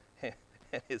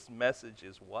 And his message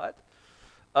is what?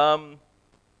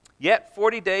 Yet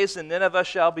 40 days and Nineveh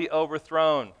shall be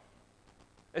overthrown.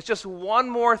 It's just one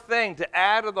more thing to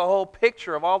add to the whole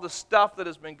picture of all the stuff that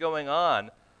has been going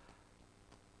on.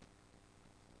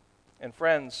 And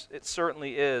friends, it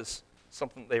certainly is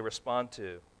something they respond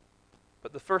to.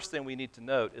 But the first thing we need to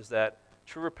note is that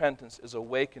true repentance is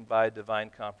awakened by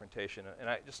divine confrontation. And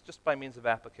just by means of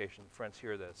application, friends,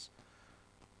 hear this.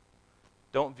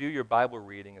 Don't view your Bible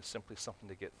reading as simply something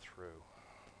to get through.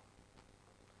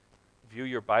 View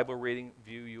your Bible reading,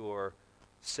 view your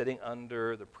sitting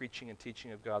under the preaching and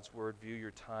teaching of God's Word, view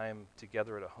your time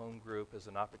together at a home group as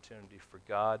an opportunity for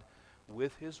God,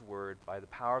 with His Word, by the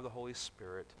power of the Holy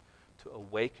Spirit, to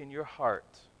awaken your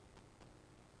heart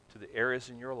to the areas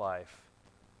in your life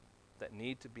that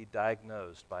need to be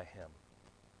diagnosed by Him.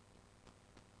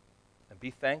 And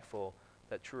be thankful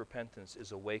that true repentance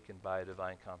is awakened by a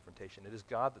divine confrontation. It is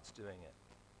God that's doing it.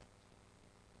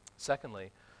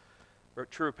 Secondly,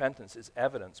 true repentance is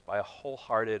evidenced by a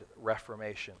wholehearted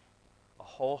reformation. A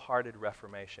wholehearted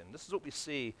reformation. This is what we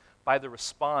see by the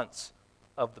response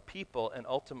of the people and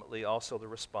ultimately also the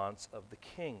response of the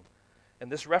king. And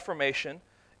this reformation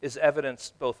is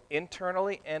evidenced both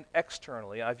internally and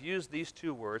externally. I've used these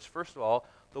two words. First of all,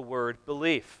 the word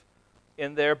belief.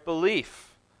 In their belief,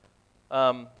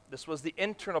 this was the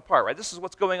internal part, right? This is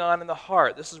what's going on in the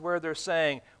heart. This is where they're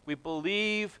saying, we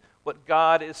believe what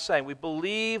God is saying. We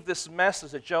believe this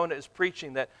message that Jonah is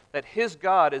preaching, that his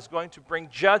God is going to bring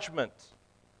judgment.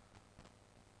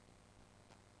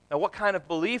 Now, what kind of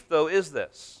belief, though, is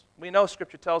this? We know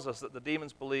Scripture tells us that the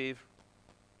demons believe,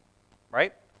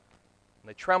 right? And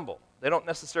they tremble. They don't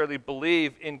necessarily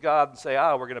believe in God and say,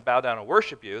 we're going to bow down and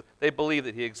worship you. They believe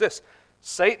that He exists.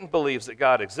 Satan believes that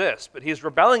God exists, but he's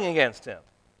rebelling against Him.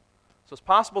 So it's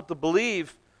possible to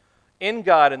believe in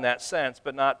God in that sense,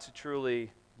 but not to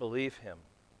truly believe Him.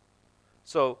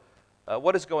 So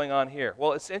what is going on here?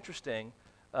 Well, it's interesting.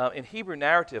 In Hebrew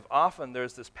narrative, often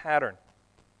there's this pattern.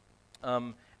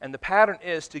 And the pattern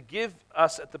is to give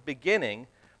us at the beginning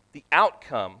the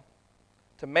outcome,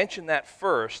 to mention that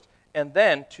first, and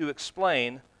then to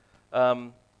explain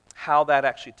how that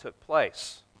actually took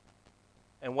place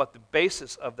and what the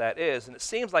basis of that is. And it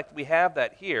seems like we have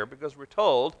that here because we're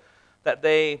told that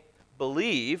they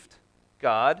believed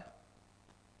God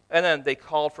And then they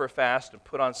called for a fast and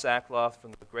put on sackcloth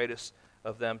from the greatest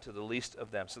of them to the least of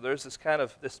them. So there's this kind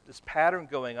of this pattern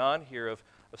going on here of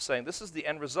saying this is the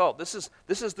end result. This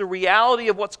is the reality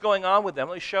of what's going on with them.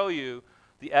 Let me show you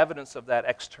the evidence of that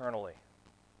externally.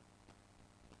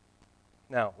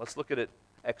 Now, let's look at it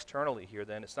externally here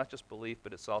then. It's not just belief,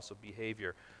 but it's also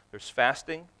behavior. There's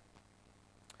fasting.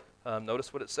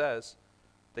 Notice what it says.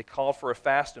 They called for a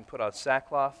fast and put on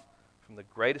sackcloth from the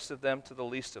greatest of them to the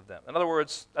least of them. In other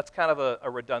words, that's kind of a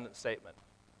redundant statement.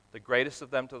 The greatest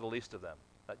of them to the least of them.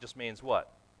 That just means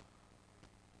what?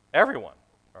 Everyone,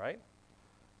 all right?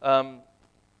 And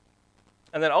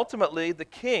then ultimately, the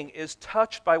king is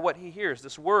touched by what he hears.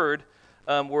 This word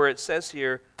where it says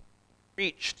here,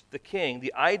 reached the king,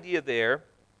 the idea there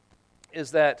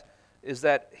is that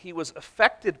he was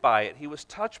affected by it. He was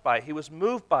touched by it. He was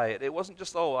moved by it. It wasn't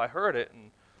just, oh, I heard it,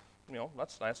 and,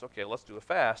 that's nice. Okay, let's do a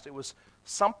fast. It was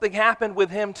something happened with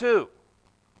him too.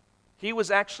 He was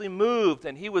actually moved,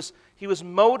 and he was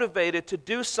motivated to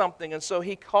do something, and so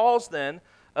he calls then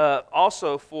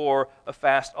also for a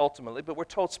fast ultimately, but we're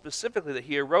told specifically that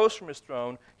he arose from his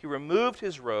throne, he removed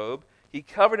his robe, he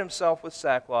covered himself with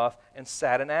sackcloth, and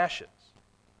sat in ashes.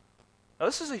 Now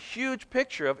this is a huge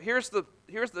picture of, here's the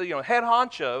head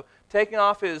honcho taking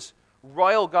off his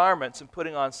royal garments and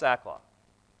putting on sackcloth.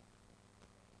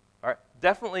 All right,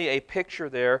 definitely a picture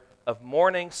there of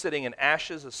mourning, sitting in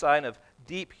ashes, a sign of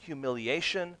deep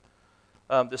humiliation.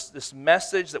 This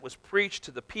message that was preached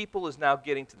to the people is now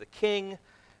getting to the king.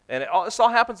 And this all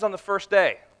happens on the first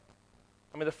day.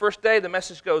 I mean, the first day the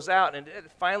message goes out and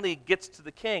it finally gets to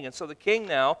the king. And so the king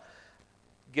now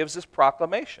gives this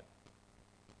proclamation.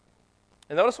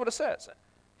 And notice what it says.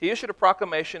 He issued a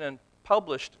proclamation and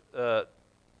published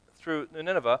through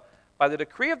Nineveh, by the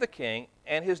decree of the king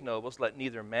and his nobles, let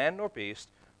neither man nor beast,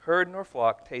 herd nor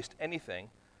flock taste anything.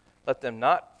 Let them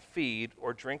not feed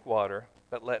or drink water,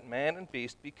 but let man and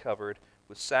beast be covered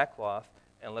with sackcloth,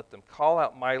 and let them call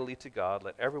out mightily to God.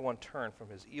 Let everyone turn from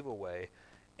his evil way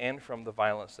and from the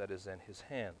violence that is in his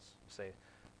hands. You say,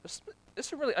 there's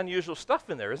some really unusual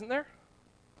stuff in there, isn't there?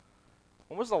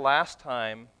 When was the last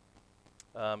time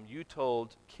you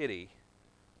told Kitty,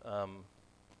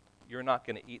 you're not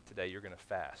going to eat today, you're going to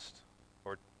fast?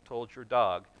 Or told your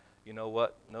dog, you know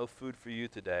what, no food for you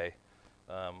today,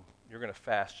 you're going to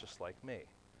fast just like me.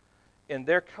 In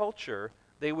their culture,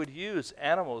 they would use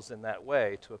animals in that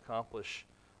way to accomplish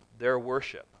their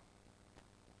worship.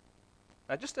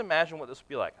 Now just imagine what this would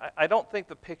be like. I don't think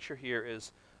the picture here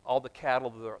is all the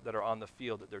cattle that are on the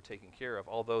field that they're taking care of,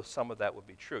 although some of that would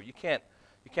be true. You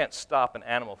can't stop an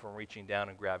animal from reaching down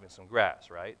and grabbing some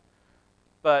grass, right?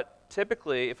 But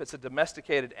typically, if it's a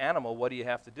domesticated animal, what do you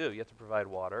have to do? You have to provide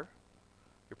water.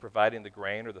 You're providing the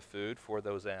grain or the food for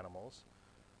those animals.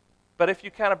 But if you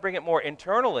kind of bring it more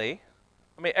internally,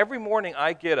 I mean, every morning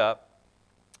I get up,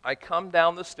 I come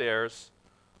down the stairs,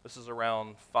 this is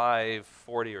around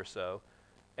 5:40 or so,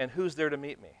 and who's there to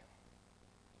meet me?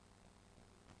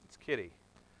 It's Kitty.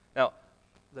 Now,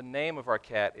 the name of our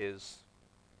cat is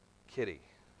Kitty,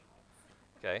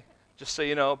 okay? Just so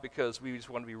you know, because we just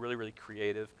want to be really, really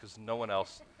creative, because no one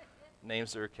else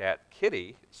names their cat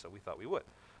Kitty, so we thought we would.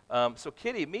 So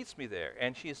Kitty meets me there,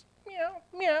 and she's meow,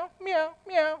 meow, meow,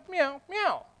 meow, meow,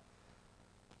 meow.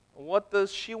 What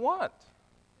does she want?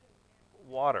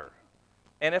 Water.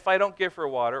 And if I don't give her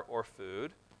water or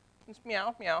food, it's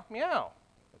meow, meow, meow,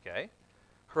 okay?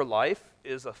 Her life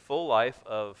is a full life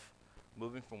of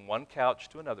moving from one couch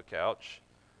to another couch,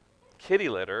 kitty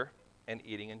litter, and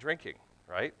eating and drinking,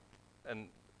 right? And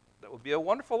that would be a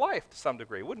wonderful life to some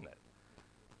degree, wouldn't it?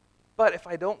 But if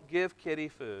I don't give Kitty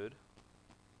food,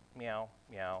 meow,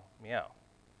 meow, meow.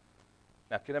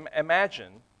 Now, can you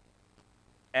imagine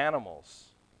animals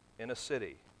in a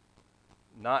city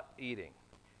not eating,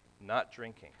 not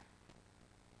drinking?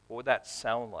 What would that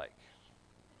sound like?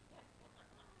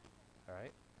 All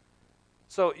right?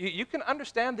 So you can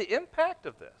understand the impact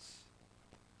of this.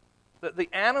 The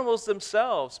animals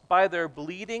themselves, by their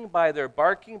bleating, by their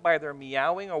barking, by their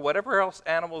meowing, or whatever else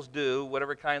animals do,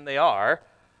 whatever kind they are,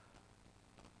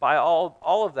 by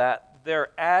all of that, they're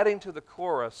adding to the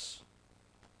chorus,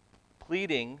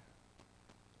 pleading,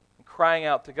 and crying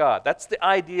out to God. That's the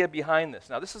idea behind this.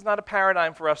 Now, this is not a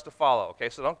paradigm for us to follow, okay?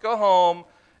 So don't go home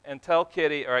and tell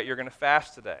Kitty, all right, you're going to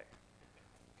fast today,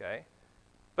 okay?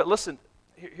 But listen,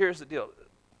 here's the deal.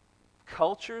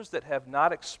 Cultures that have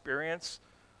not experienced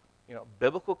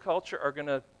biblical culture are going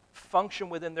to function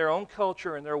within their own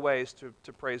culture and their ways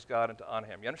to praise God and to honor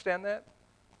Him. You understand that?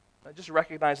 Just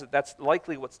recognize that that's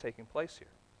likely what's taking place here.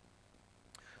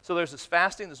 So there's this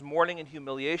fasting, this mourning and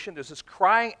humiliation. There's this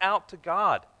crying out to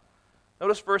God.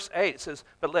 Notice verse 8. It says,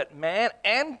 but let man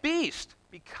and beast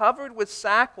be covered with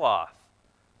sackcloth.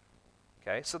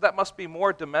 Okay, so that must be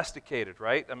more domesticated,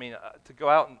 right? I mean, to go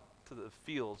out into the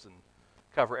fields and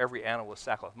cover every animal with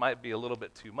sackcloth might be a little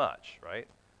bit too much, right?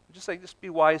 Just be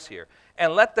wise here.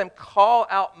 And let them call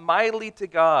out mightily to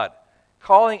God,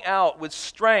 calling out with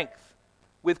strength,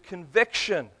 with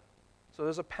conviction. So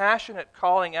there's a passionate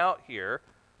calling out here.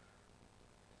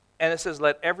 And it says,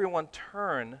 let everyone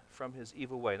turn from his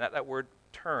evil way. Now, that word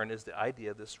turn is the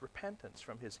idea of this repentance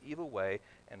from his evil way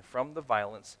and from the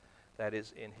violence that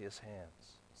is in his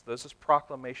hands. So there's this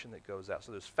proclamation that goes out.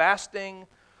 So there's fasting,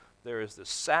 there is this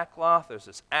sackcloth, there's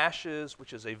this ashes,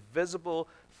 which is a visible,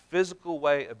 physical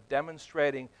way of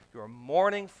demonstrating your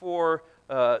mourning for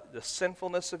the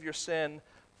sinfulness of your sin,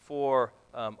 for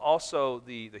also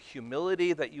the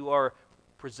humility that you are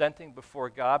presenting before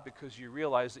God because you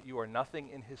realize that you are nothing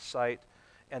in his sight.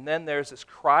 And then there's this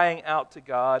crying out to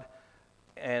God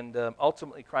and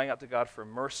ultimately crying out to God for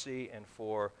mercy and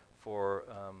for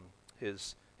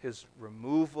his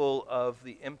removal of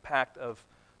the impact of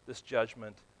this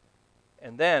judgment,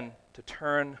 and then to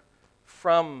turn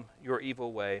from your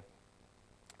evil way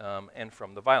and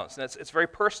from the violence. And it's very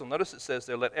personal. Notice it says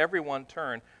there, let everyone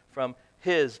turn from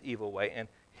his evil way and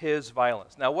his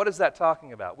violence. Now, what is that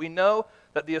talking about? We know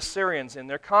that the Assyrians in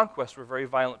their conquest were very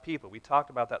violent people. We talked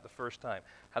about that the first time,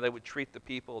 how they would treat the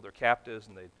people, their captives,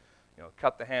 and they'd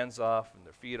cut the hands off and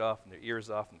their feet off and their ears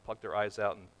off and pluck their eyes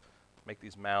out and make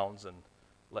these mounds and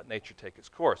let nature take its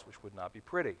course, which would not be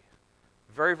pretty.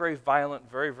 Very, very violent,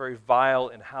 very, very vile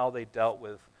in how they dealt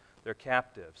with their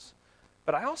captives.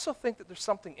 But I also think that there's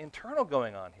something internal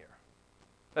going on here.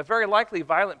 That very likely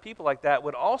violent people like that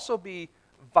would also be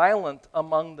violent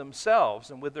among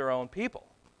themselves and with their own people.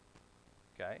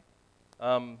 Okay?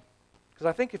 Because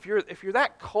I think if you're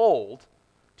that cold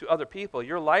to other people,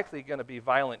 you're likely going to be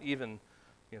violent even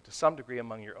to some degree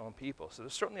among your own people. So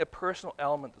there's certainly a personal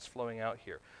element that's flowing out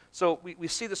here. So we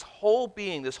see this whole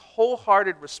being, this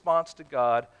wholehearted response to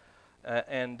God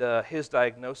and his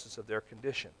diagnosis of their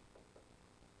condition.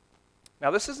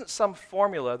 Now, this isn't some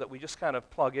formula that we just kind of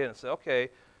plug in and say, okay,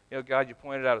 God, you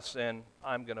pointed out a sin.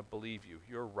 I'm going to believe you.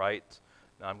 You're right.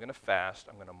 Now I'm going to fast.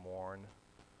 I'm going to mourn.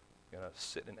 I'm going to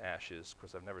sit in ashes,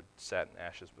 because I've never sat in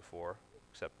ashes before,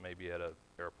 except maybe at an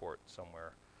airport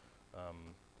somewhere.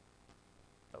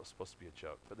 That was supposed to be a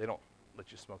joke, but they don't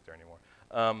let you smoke there anymore.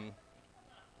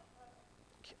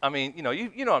 I mean, you know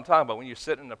what I'm talking about when you're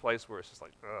sitting in a place where it's just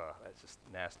like, ugh, that's just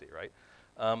nasty, right?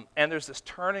 And there's this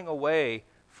turning away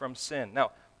from sin.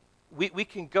 Now, we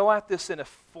can go at this in a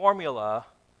formula,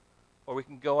 or we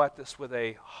can go at this with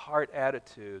a heart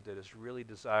attitude that is really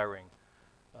desiring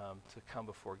to come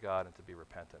before God and to be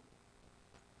repentant.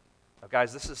 Now,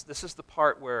 guys, this is the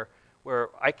part where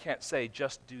I can't say,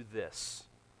 just do this.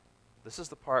 This is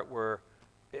the part where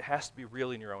it has to be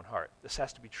real in your own heart. This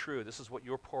has to be true. This is what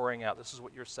you're pouring out. This is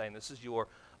what you're saying. This is your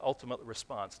ultimate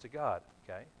response to God,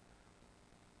 okay?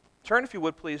 Turn, if you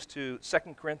would, please, to 2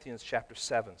 Corinthians chapter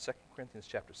 7. 2 Corinthians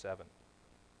chapter 7.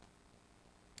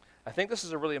 I think this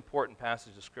is a really important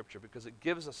passage of Scripture because it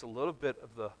gives us a little bit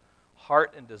of the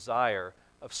heart and desire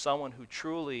of someone who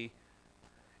truly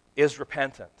is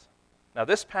repentant. Now,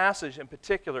 this passage in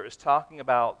particular is talking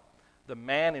about the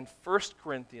man in 1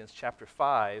 Corinthians chapter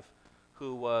 5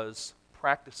 who was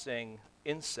practicing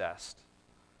incest,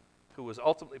 who was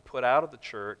ultimately put out of the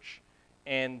church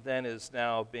and then is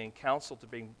now being counseled to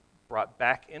being brought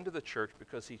back into the church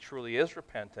because he truly is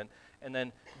repentant. And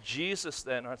then Jesus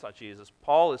then, or it's not Jesus,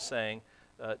 Paul is saying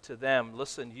to them,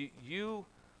 listen,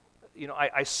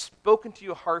 I've spoken to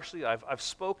you harshly, I've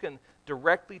spoken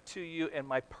directly to you, and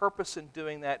my purpose in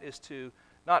doing that is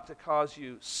not to cause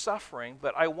you suffering,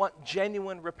 but I want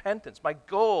genuine repentance. My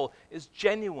goal is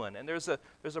genuine, and there's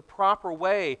a proper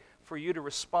way for you to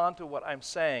respond to what I'm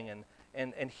saying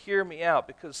and hear me out,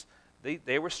 because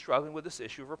they were struggling with this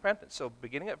issue of repentance. So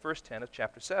beginning at verse 10 of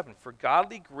chapter 7, for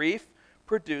godly grief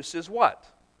produces what?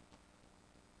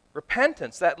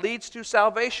 Repentance that leads to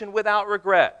salvation without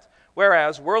regret,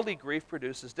 whereas worldly grief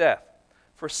produces death.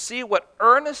 For see what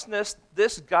earnestness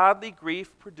this godly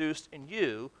grief produced in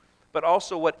you, but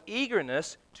also what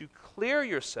eagerness to clear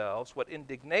yourselves, what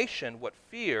indignation, what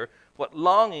fear, what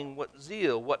longing, what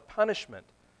zeal, what punishment.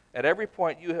 At every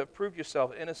point you have proved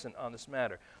yourself innocent on this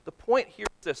matter. The point here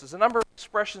is this. There's a number of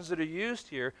expressions that are used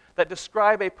here that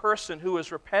describe a person who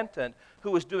is repentant,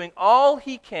 who is doing all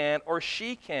he can or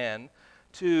she can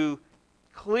to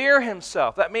clear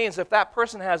himself. That means if that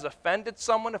person has offended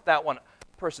someone, if that one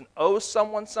person owes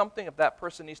someone something, if that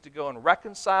person needs to go and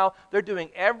reconcile, they're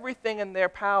doing everything in their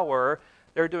power.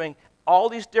 They're doing all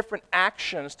these different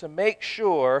actions to make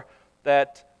sure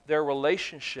that their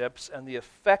relationships and the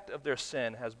effect of their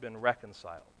sin has been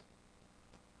reconciled.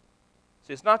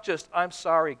 See, it's not just, I'm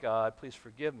sorry, God, please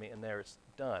forgive me, and there it's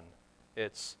done.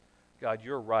 It's, God,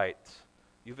 you're right.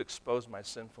 You've exposed my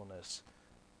sinfulness.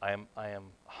 I am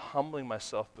humbling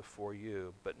myself before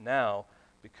you, but now,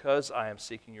 because I am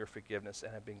seeking your forgiveness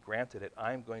and have been granted it,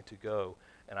 I'm going to go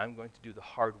and I'm going to do the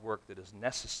hard work that is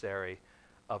necessary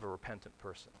of a repentant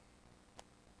person.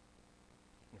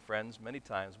 And friends, many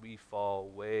times we fall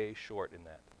way short in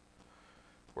that.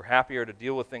 We're happier to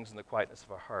deal with things in the quietness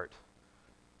of our heart,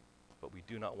 but we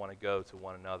do not want to go to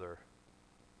one another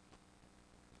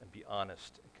and be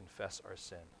honest and confess our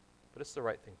sin. But it's the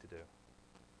right thing to do.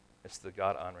 It's the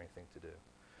God-honoring thing to do.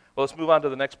 Well, let's move on to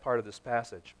the next part of this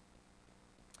passage.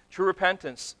 True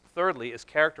repentance, thirdly, is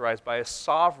characterized by a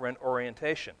sovereign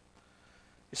orientation.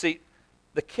 You see,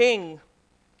 the king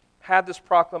had this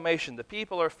proclamation. The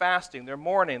people are fasting, they're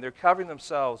mourning, they're covering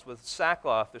themselves with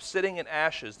sackcloth, they're sitting in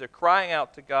ashes, they're crying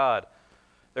out to God.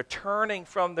 They're turning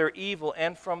from their evil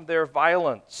and from their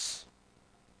violence.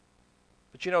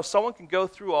 But you know, someone can go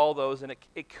through all those, and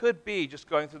it could be just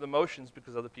going through the motions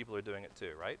because other people are doing it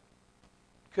too, right?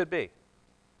 Could be.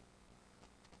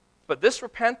 But this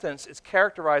repentance is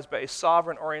characterized by a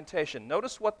sovereign orientation.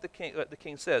 Notice what the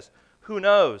king says. Who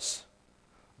knows?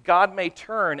 God may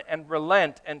turn and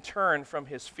relent and turn from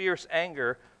his fierce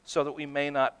anger so that we may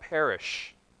not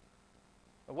perish.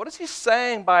 Now, what is he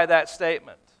saying by that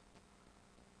statement?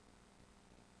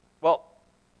 Well,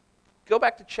 go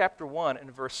back to chapter 1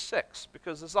 and verse 6,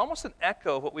 because it's almost an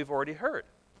echo of what we've already heard.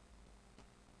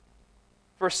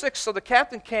 Verse 6, so the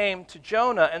captain came to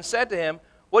Jonah and said to him,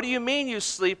 what do you mean, you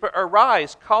sleeper?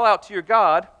 Arise, call out to your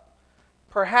God.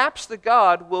 Perhaps the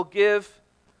God will give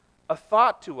a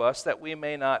thought to us that we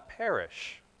may not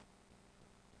perish.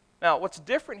 Now, what's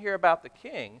different here about the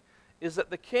king is that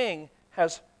the king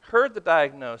has heard the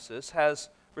diagnosis, has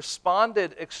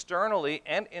responded externally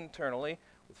and internally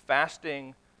with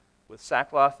fasting, with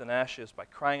sackcloth and ashes, by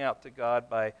crying out to God,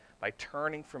 by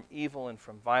turning from evil and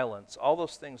from violence. All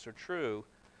those things are true,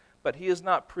 but he is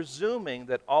not presuming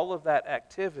that all of that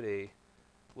activity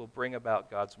will bring about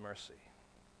God's mercy.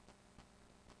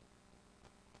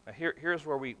 Now here's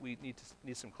where we need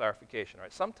some clarification.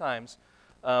 Right? Sometimes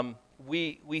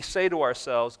we say to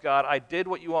ourselves, God, I did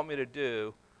what you want me to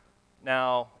do,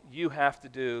 now you have to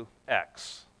do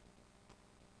X.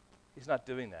 He's not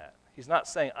doing that. He's not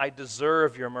saying, I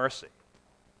deserve your mercy.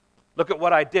 Look at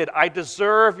what I did. I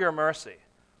deserve your mercy.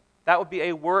 That would be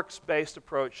a works-based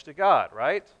approach to God,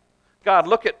 right? God,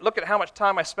 look at how much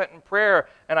time I spent in prayer,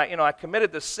 and I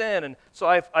committed this sin, and so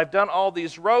I've done all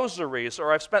these rosaries,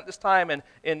 or I've spent this time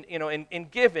in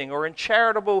giving, or in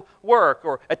charitable work,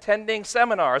 or attending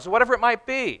seminars, or whatever it might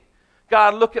be.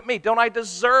 God, look at me. Don't I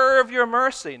deserve your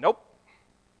mercy? Nope.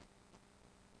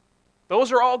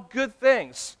 Those are all good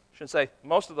things. I shouldn't say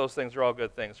most of those things are all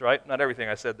good things, right? Not everything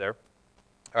I said there.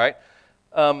 All right?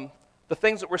 The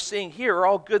things that we're seeing here are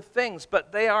all good things,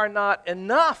 but they are not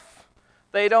enough.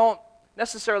 They don't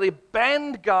necessarily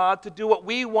bend God to do what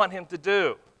we want him to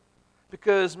do.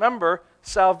 Because remember,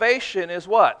 salvation is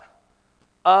what?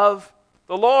 Of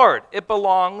the Lord. It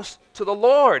belongs to the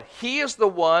Lord. He is the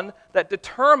one that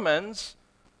determines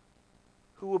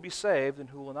who will be saved and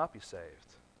who will not be saved.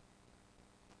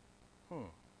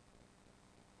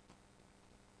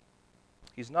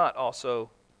 He's not also,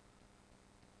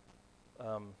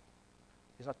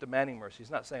 he's not demanding mercy. He's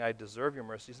not saying, I deserve your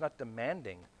mercy. He's not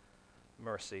demanding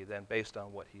mercy then based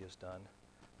on what he has done.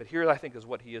 But here I think is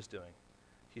what he is doing.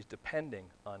 He's depending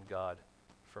on God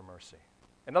for mercy.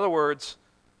 In other words,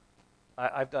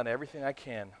 I've done everything I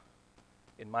can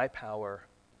in my power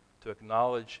to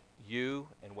acknowledge you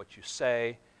and what you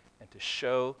say and to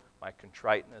show my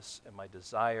contriteness and my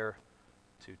desire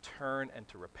to turn and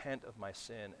to repent of my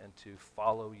sin and to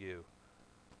follow you.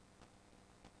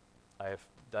 I have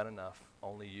done enough.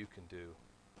 Only you can do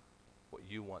what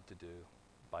you want to do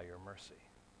by your mercy.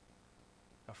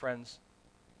 Now, friends,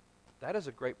 that is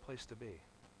a great place to be.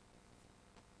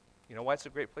 You know why it's a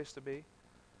great place to be?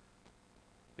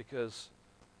 Because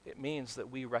it means that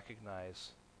we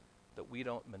recognize that we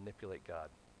don't manipulate God.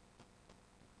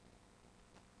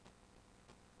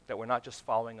 That we're not just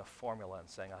following a formula and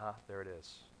saying, aha, there it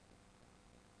is.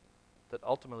 That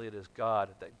ultimately it is God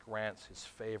that grants his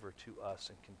favor to us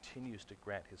and continues to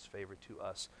grant his favor to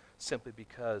us simply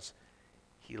because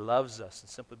he loves us and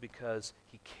simply because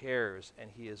he cares and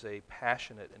he is a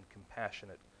passionate and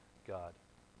compassionate God.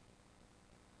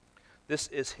 This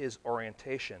is his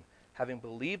orientation. Having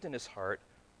believed in his heart,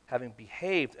 having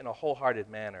behaved in a wholehearted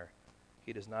manner,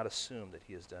 he does not assume that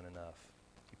he has done enough.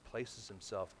 He places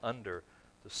himself under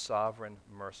the sovereign,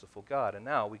 merciful God. And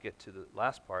now we get to the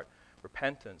last part,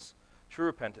 repentance. True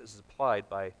repentance is applied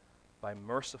by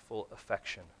merciful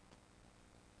affection.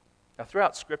 Now,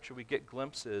 throughout Scripture, we get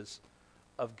glimpses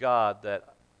of God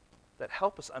that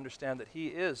help us understand that He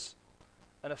is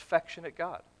an affectionate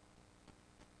God.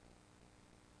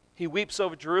 He weeps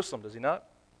over Jerusalem, does He not?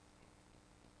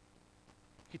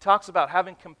 He talks about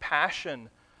having compassion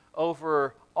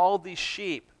over all these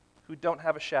sheep who don't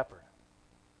have a shepherd.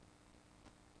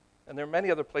 And there are many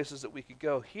other places that we could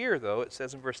go. Here, though, it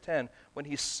says in verse 10, when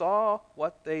He saw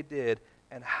what they did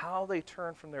and how they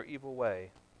turned from their evil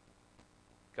way,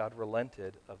 God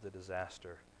relented of the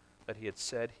disaster that He had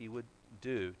said He would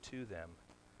do to them,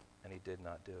 and He did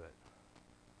not do it.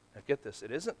 Now get this,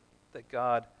 it isn't that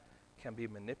God can be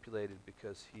manipulated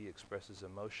because He expresses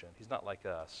emotion. He's not like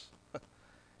us.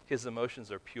 His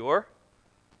emotions are pure.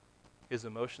 His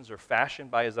emotions are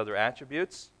fashioned by His other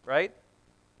attributes, right?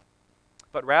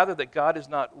 But rather that God is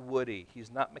not woody.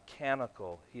 He's not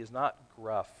mechanical. He is not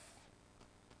gruff.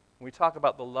 When we talk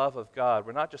about the love of God,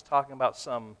 we're not just talking about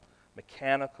some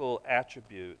mechanical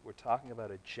attribute. We're talking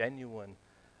about a genuine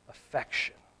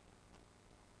affection.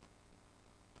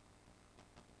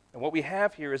 And what we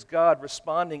have here is God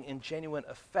responding in genuine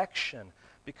affection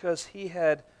because He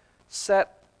had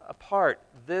set apart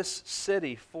this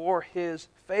city for His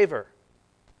favor.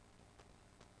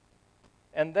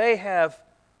 And they have,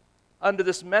 under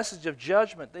this message of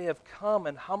judgment, they have come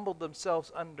and humbled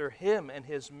themselves under Him and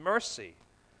His mercy.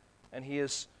 And He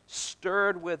is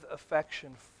stirred with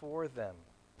affection for them.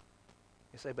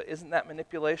 You say, but isn't that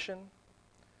manipulation?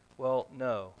 Well,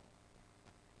 no.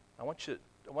 I want to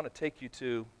take you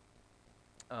to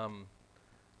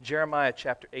Jeremiah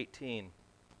chapter 18.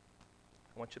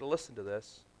 I want you to listen to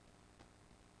this.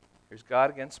 Here's God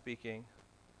again speaking.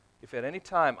 If at any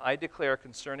time I declare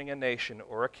concerning a nation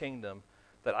or a kingdom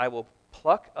that I will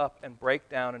pluck up and break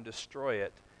down and destroy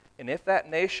it, and if that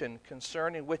nation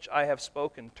concerning which I have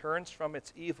spoken turns from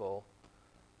its evil,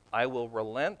 I will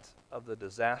relent of the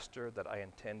disaster that I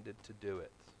intended to do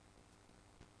it.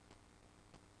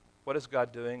 What is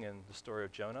God doing in the story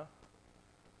of Jonah?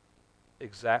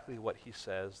 Exactly what He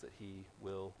says that He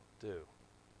will do.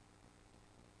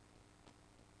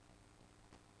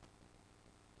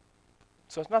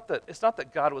 So it's not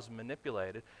that God was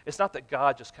manipulated. It's not that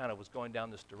God just kind of was going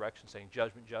down this direction saying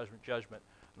judgment, judgment, judgment,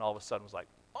 and all of a sudden was like,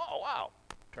 oh, wow,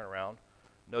 turn around.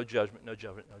 No judgment, no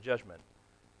judgment, no judgment.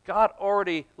 God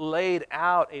already laid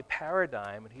out a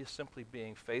paradigm, and He's simply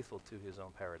being faithful to His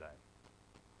own paradigm.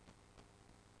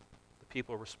 The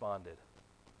people responded,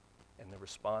 and they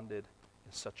responded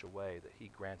in such a way that He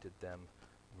granted them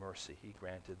mercy. He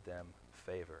granted them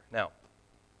favor. Now,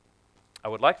 I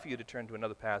would like for you to turn to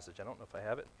another passage. I don't know if I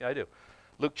have it. Yeah, I do.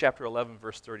 Luke chapter 11,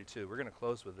 verse 32. We're going to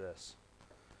close with this.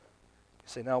 You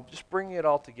say, now, just bringing it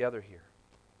all together here.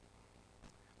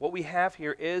 What we have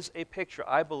here is a picture,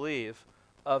 I believe,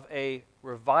 of a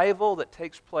revival that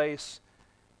takes place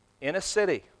in a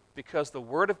city because the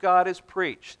Word of God is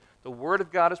preached. The Word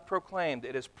of God is proclaimed.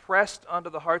 It is pressed onto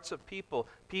the hearts of people.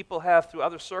 People have, through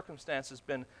other circumstances,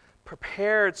 been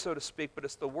prepared, so to speak, but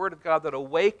it's the Word of God that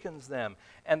awakens them.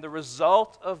 And the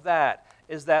result of that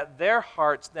is that their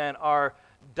hearts then are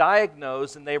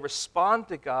diagnosed and they respond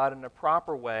to God in a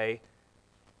proper way.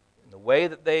 And the way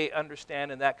that they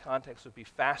understand in that context would be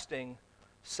fasting,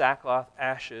 sackcloth,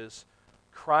 ashes,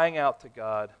 crying out to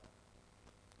God,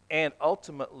 and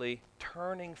ultimately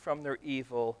turning from their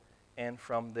evil and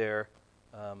from their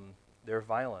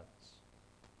violence.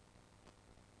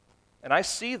 And I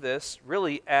see this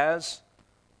really as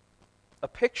a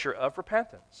picture of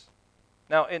repentance.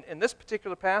 Now, in this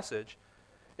particular passage,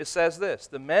 it says this,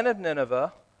 the men of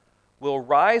Nineveh will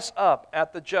rise up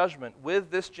at the judgment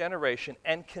with this generation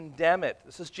and condemn it.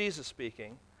 This is Jesus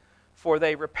speaking. For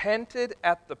they repented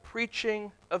at the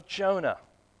preaching of Jonah.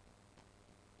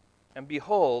 And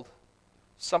behold,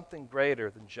 something greater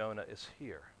than Jonah is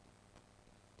here.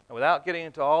 Now, without getting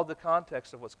into all the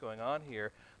context of what's going on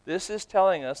here, this is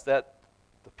telling us that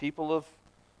the people of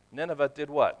Nineveh did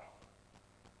what?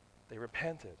 They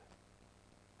repented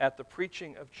at the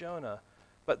preaching of Jonah.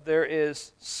 But there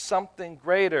is something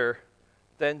greater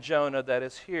than Jonah that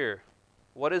is here.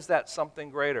 What is that something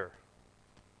greater?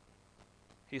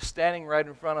 He's standing right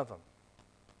in front of them.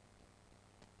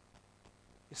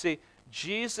 You see,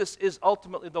 Jesus is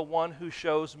ultimately the one who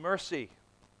shows mercy.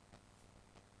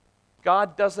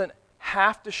 God doesn't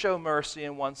have to show mercy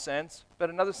in one sense, but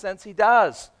in another sense He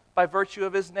does, by virtue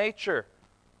of His nature.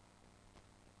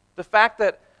 The fact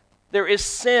that there is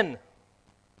sin,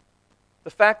 the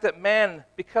fact that man,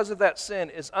 because of that sin,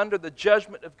 is under the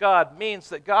judgment of God means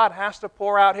that God has to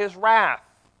pour out His wrath.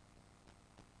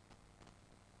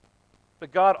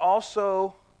 But God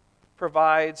also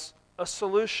provides a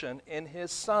solution in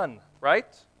His Son,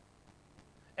 right?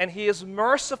 And He is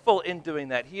merciful in doing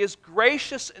that. He is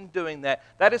gracious in doing that.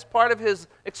 That is part of His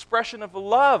expression of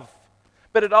love.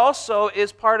 But it also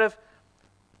is part of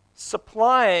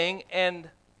supplying and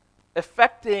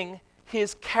affecting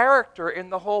His character in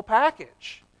the whole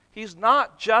package. He's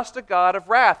not just a God of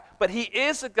wrath, but He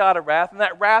is a God of wrath, and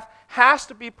that wrath has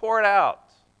to be poured out.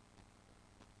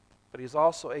 But He's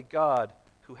also a God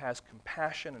who has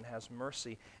compassion and has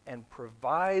mercy and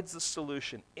provides the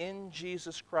solution in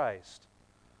Jesus Christ,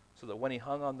 so that when He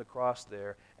hung on the cross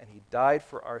there and He died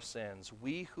for our sins,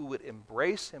 we who would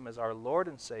embrace Him as our Lord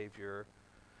and Savior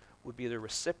would be the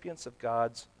recipients of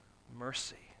God's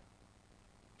mercy.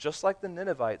 Just like the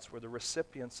Ninevites were the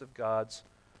recipients of God's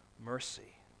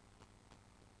mercy.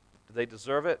 Did they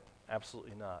deserve it?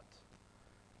 Absolutely not.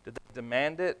 Did they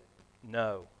demand it?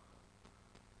 No.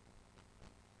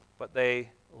 But they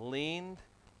leaned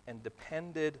and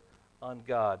depended on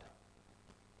God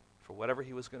for whatever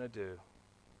He was going to do,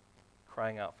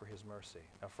 crying out for His mercy.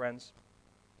 Now, friends,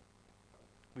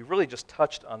 we really just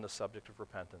touched on the subject of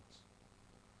repentance.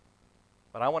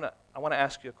 But I want to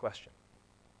ask you a question.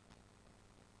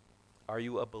 Are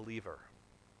you a believer?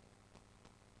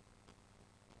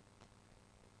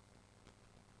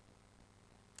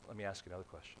 Let me ask you another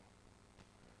question.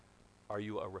 Are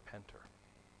you a repenter?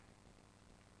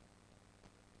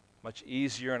 Much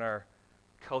easier in our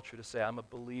culture to say, I'm a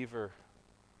believer.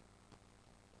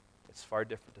 It's far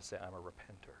different to say, I'm a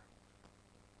repenter.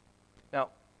 Now,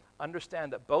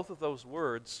 understand that both of those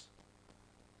words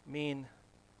mean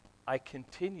I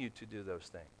continue to do those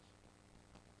things.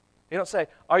 You don't say,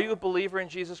 are you a believer in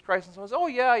Jesus Christ? And someone says, oh,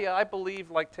 yeah, I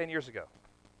believed like 10 years ago.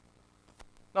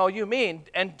 No, you mean,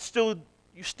 and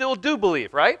you still do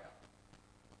believe, right?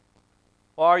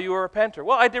 Well, are you a repenter?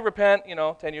 Well, I did repent,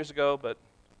 10 years ago, but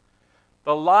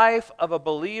the life of a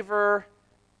believer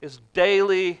is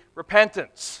daily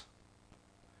repentance.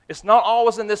 It's not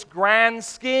always in this grand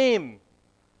scheme.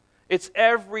 It's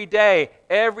every day,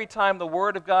 every time the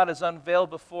Word of God is unveiled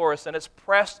before us and it's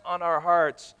pressed on our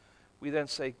hearts, we then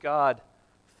say, God,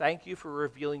 thank you for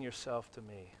revealing yourself to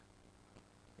me.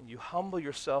 And you humble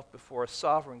yourself before a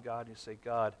sovereign God and you say,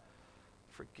 God,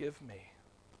 forgive me.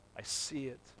 I see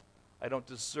it. I don't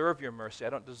deserve your mercy.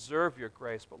 I don't deserve your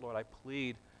grace, but Lord, I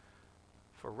plead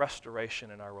for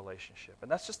restoration in our relationship. And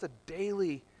that's just a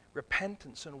daily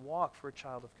repentance and walk for a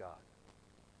child of God.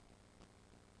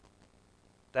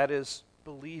 That is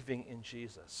believing in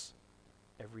Jesus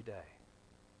every day.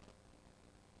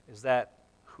 Is that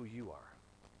who you are?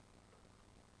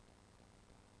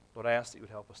 Lord, I ask that you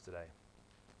would help us today.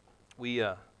 We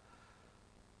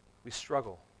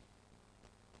struggle.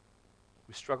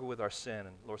 We struggle with our sin,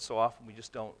 and Lord, so often we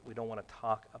don't want to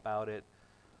talk about it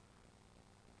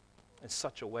in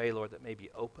such a way, Lord, that may be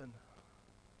open.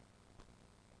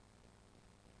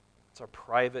 It's our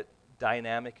private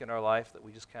dynamic in our life that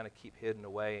we just kind of keep hidden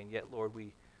away, and yet, Lord,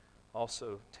 we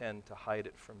also tend to hide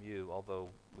it from you, although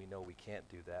we know we can't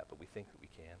do that, but we think that we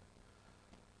can.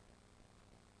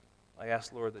 I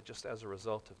ask, Lord, that just as a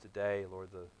result of today, Lord,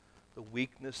 the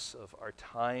weakness of our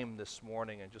time this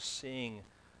morning and just seeing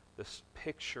this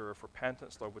picture of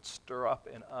repentance, Lord, would stir up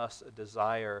in us a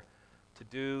desire to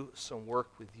do some work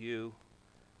with you,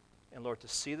 and Lord, to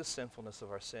see the sinfulness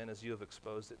of our sin as you have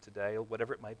exposed it today, or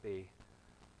whatever it might be.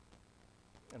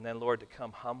 And then, Lord, to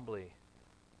come humbly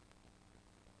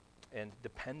and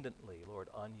dependently, Lord,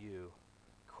 on you,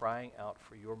 crying out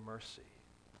for your mercy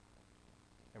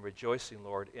and rejoicing,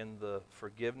 Lord, in the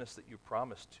forgiveness that you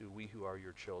promised to we who are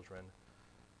your children.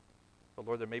 But,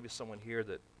 Lord, there may be someone here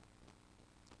that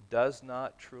does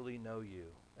not truly know you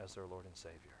as their Lord and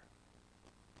Savior,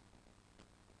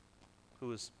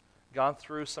 who has gone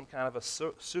through some kind of a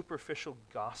superficial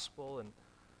gospel. And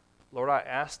Lord, I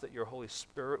ask that your Holy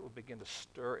Spirit would begin to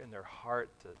stir in their heart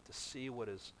to see what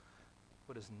is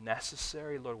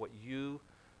necessary, Lord, what you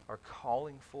are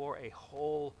calling for, a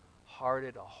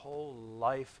wholehearted, a whole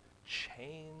life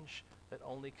change that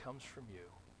only comes from you.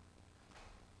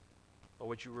 Lord,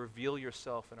 would you reveal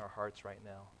yourself in our hearts right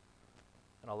now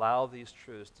and allow these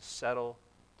truths to settle,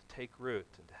 to take root,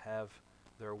 and to have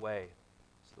their way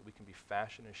so that we can be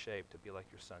fashioned and shaped to be like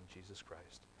your Son, Jesus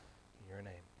Christ. In your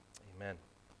name, amen.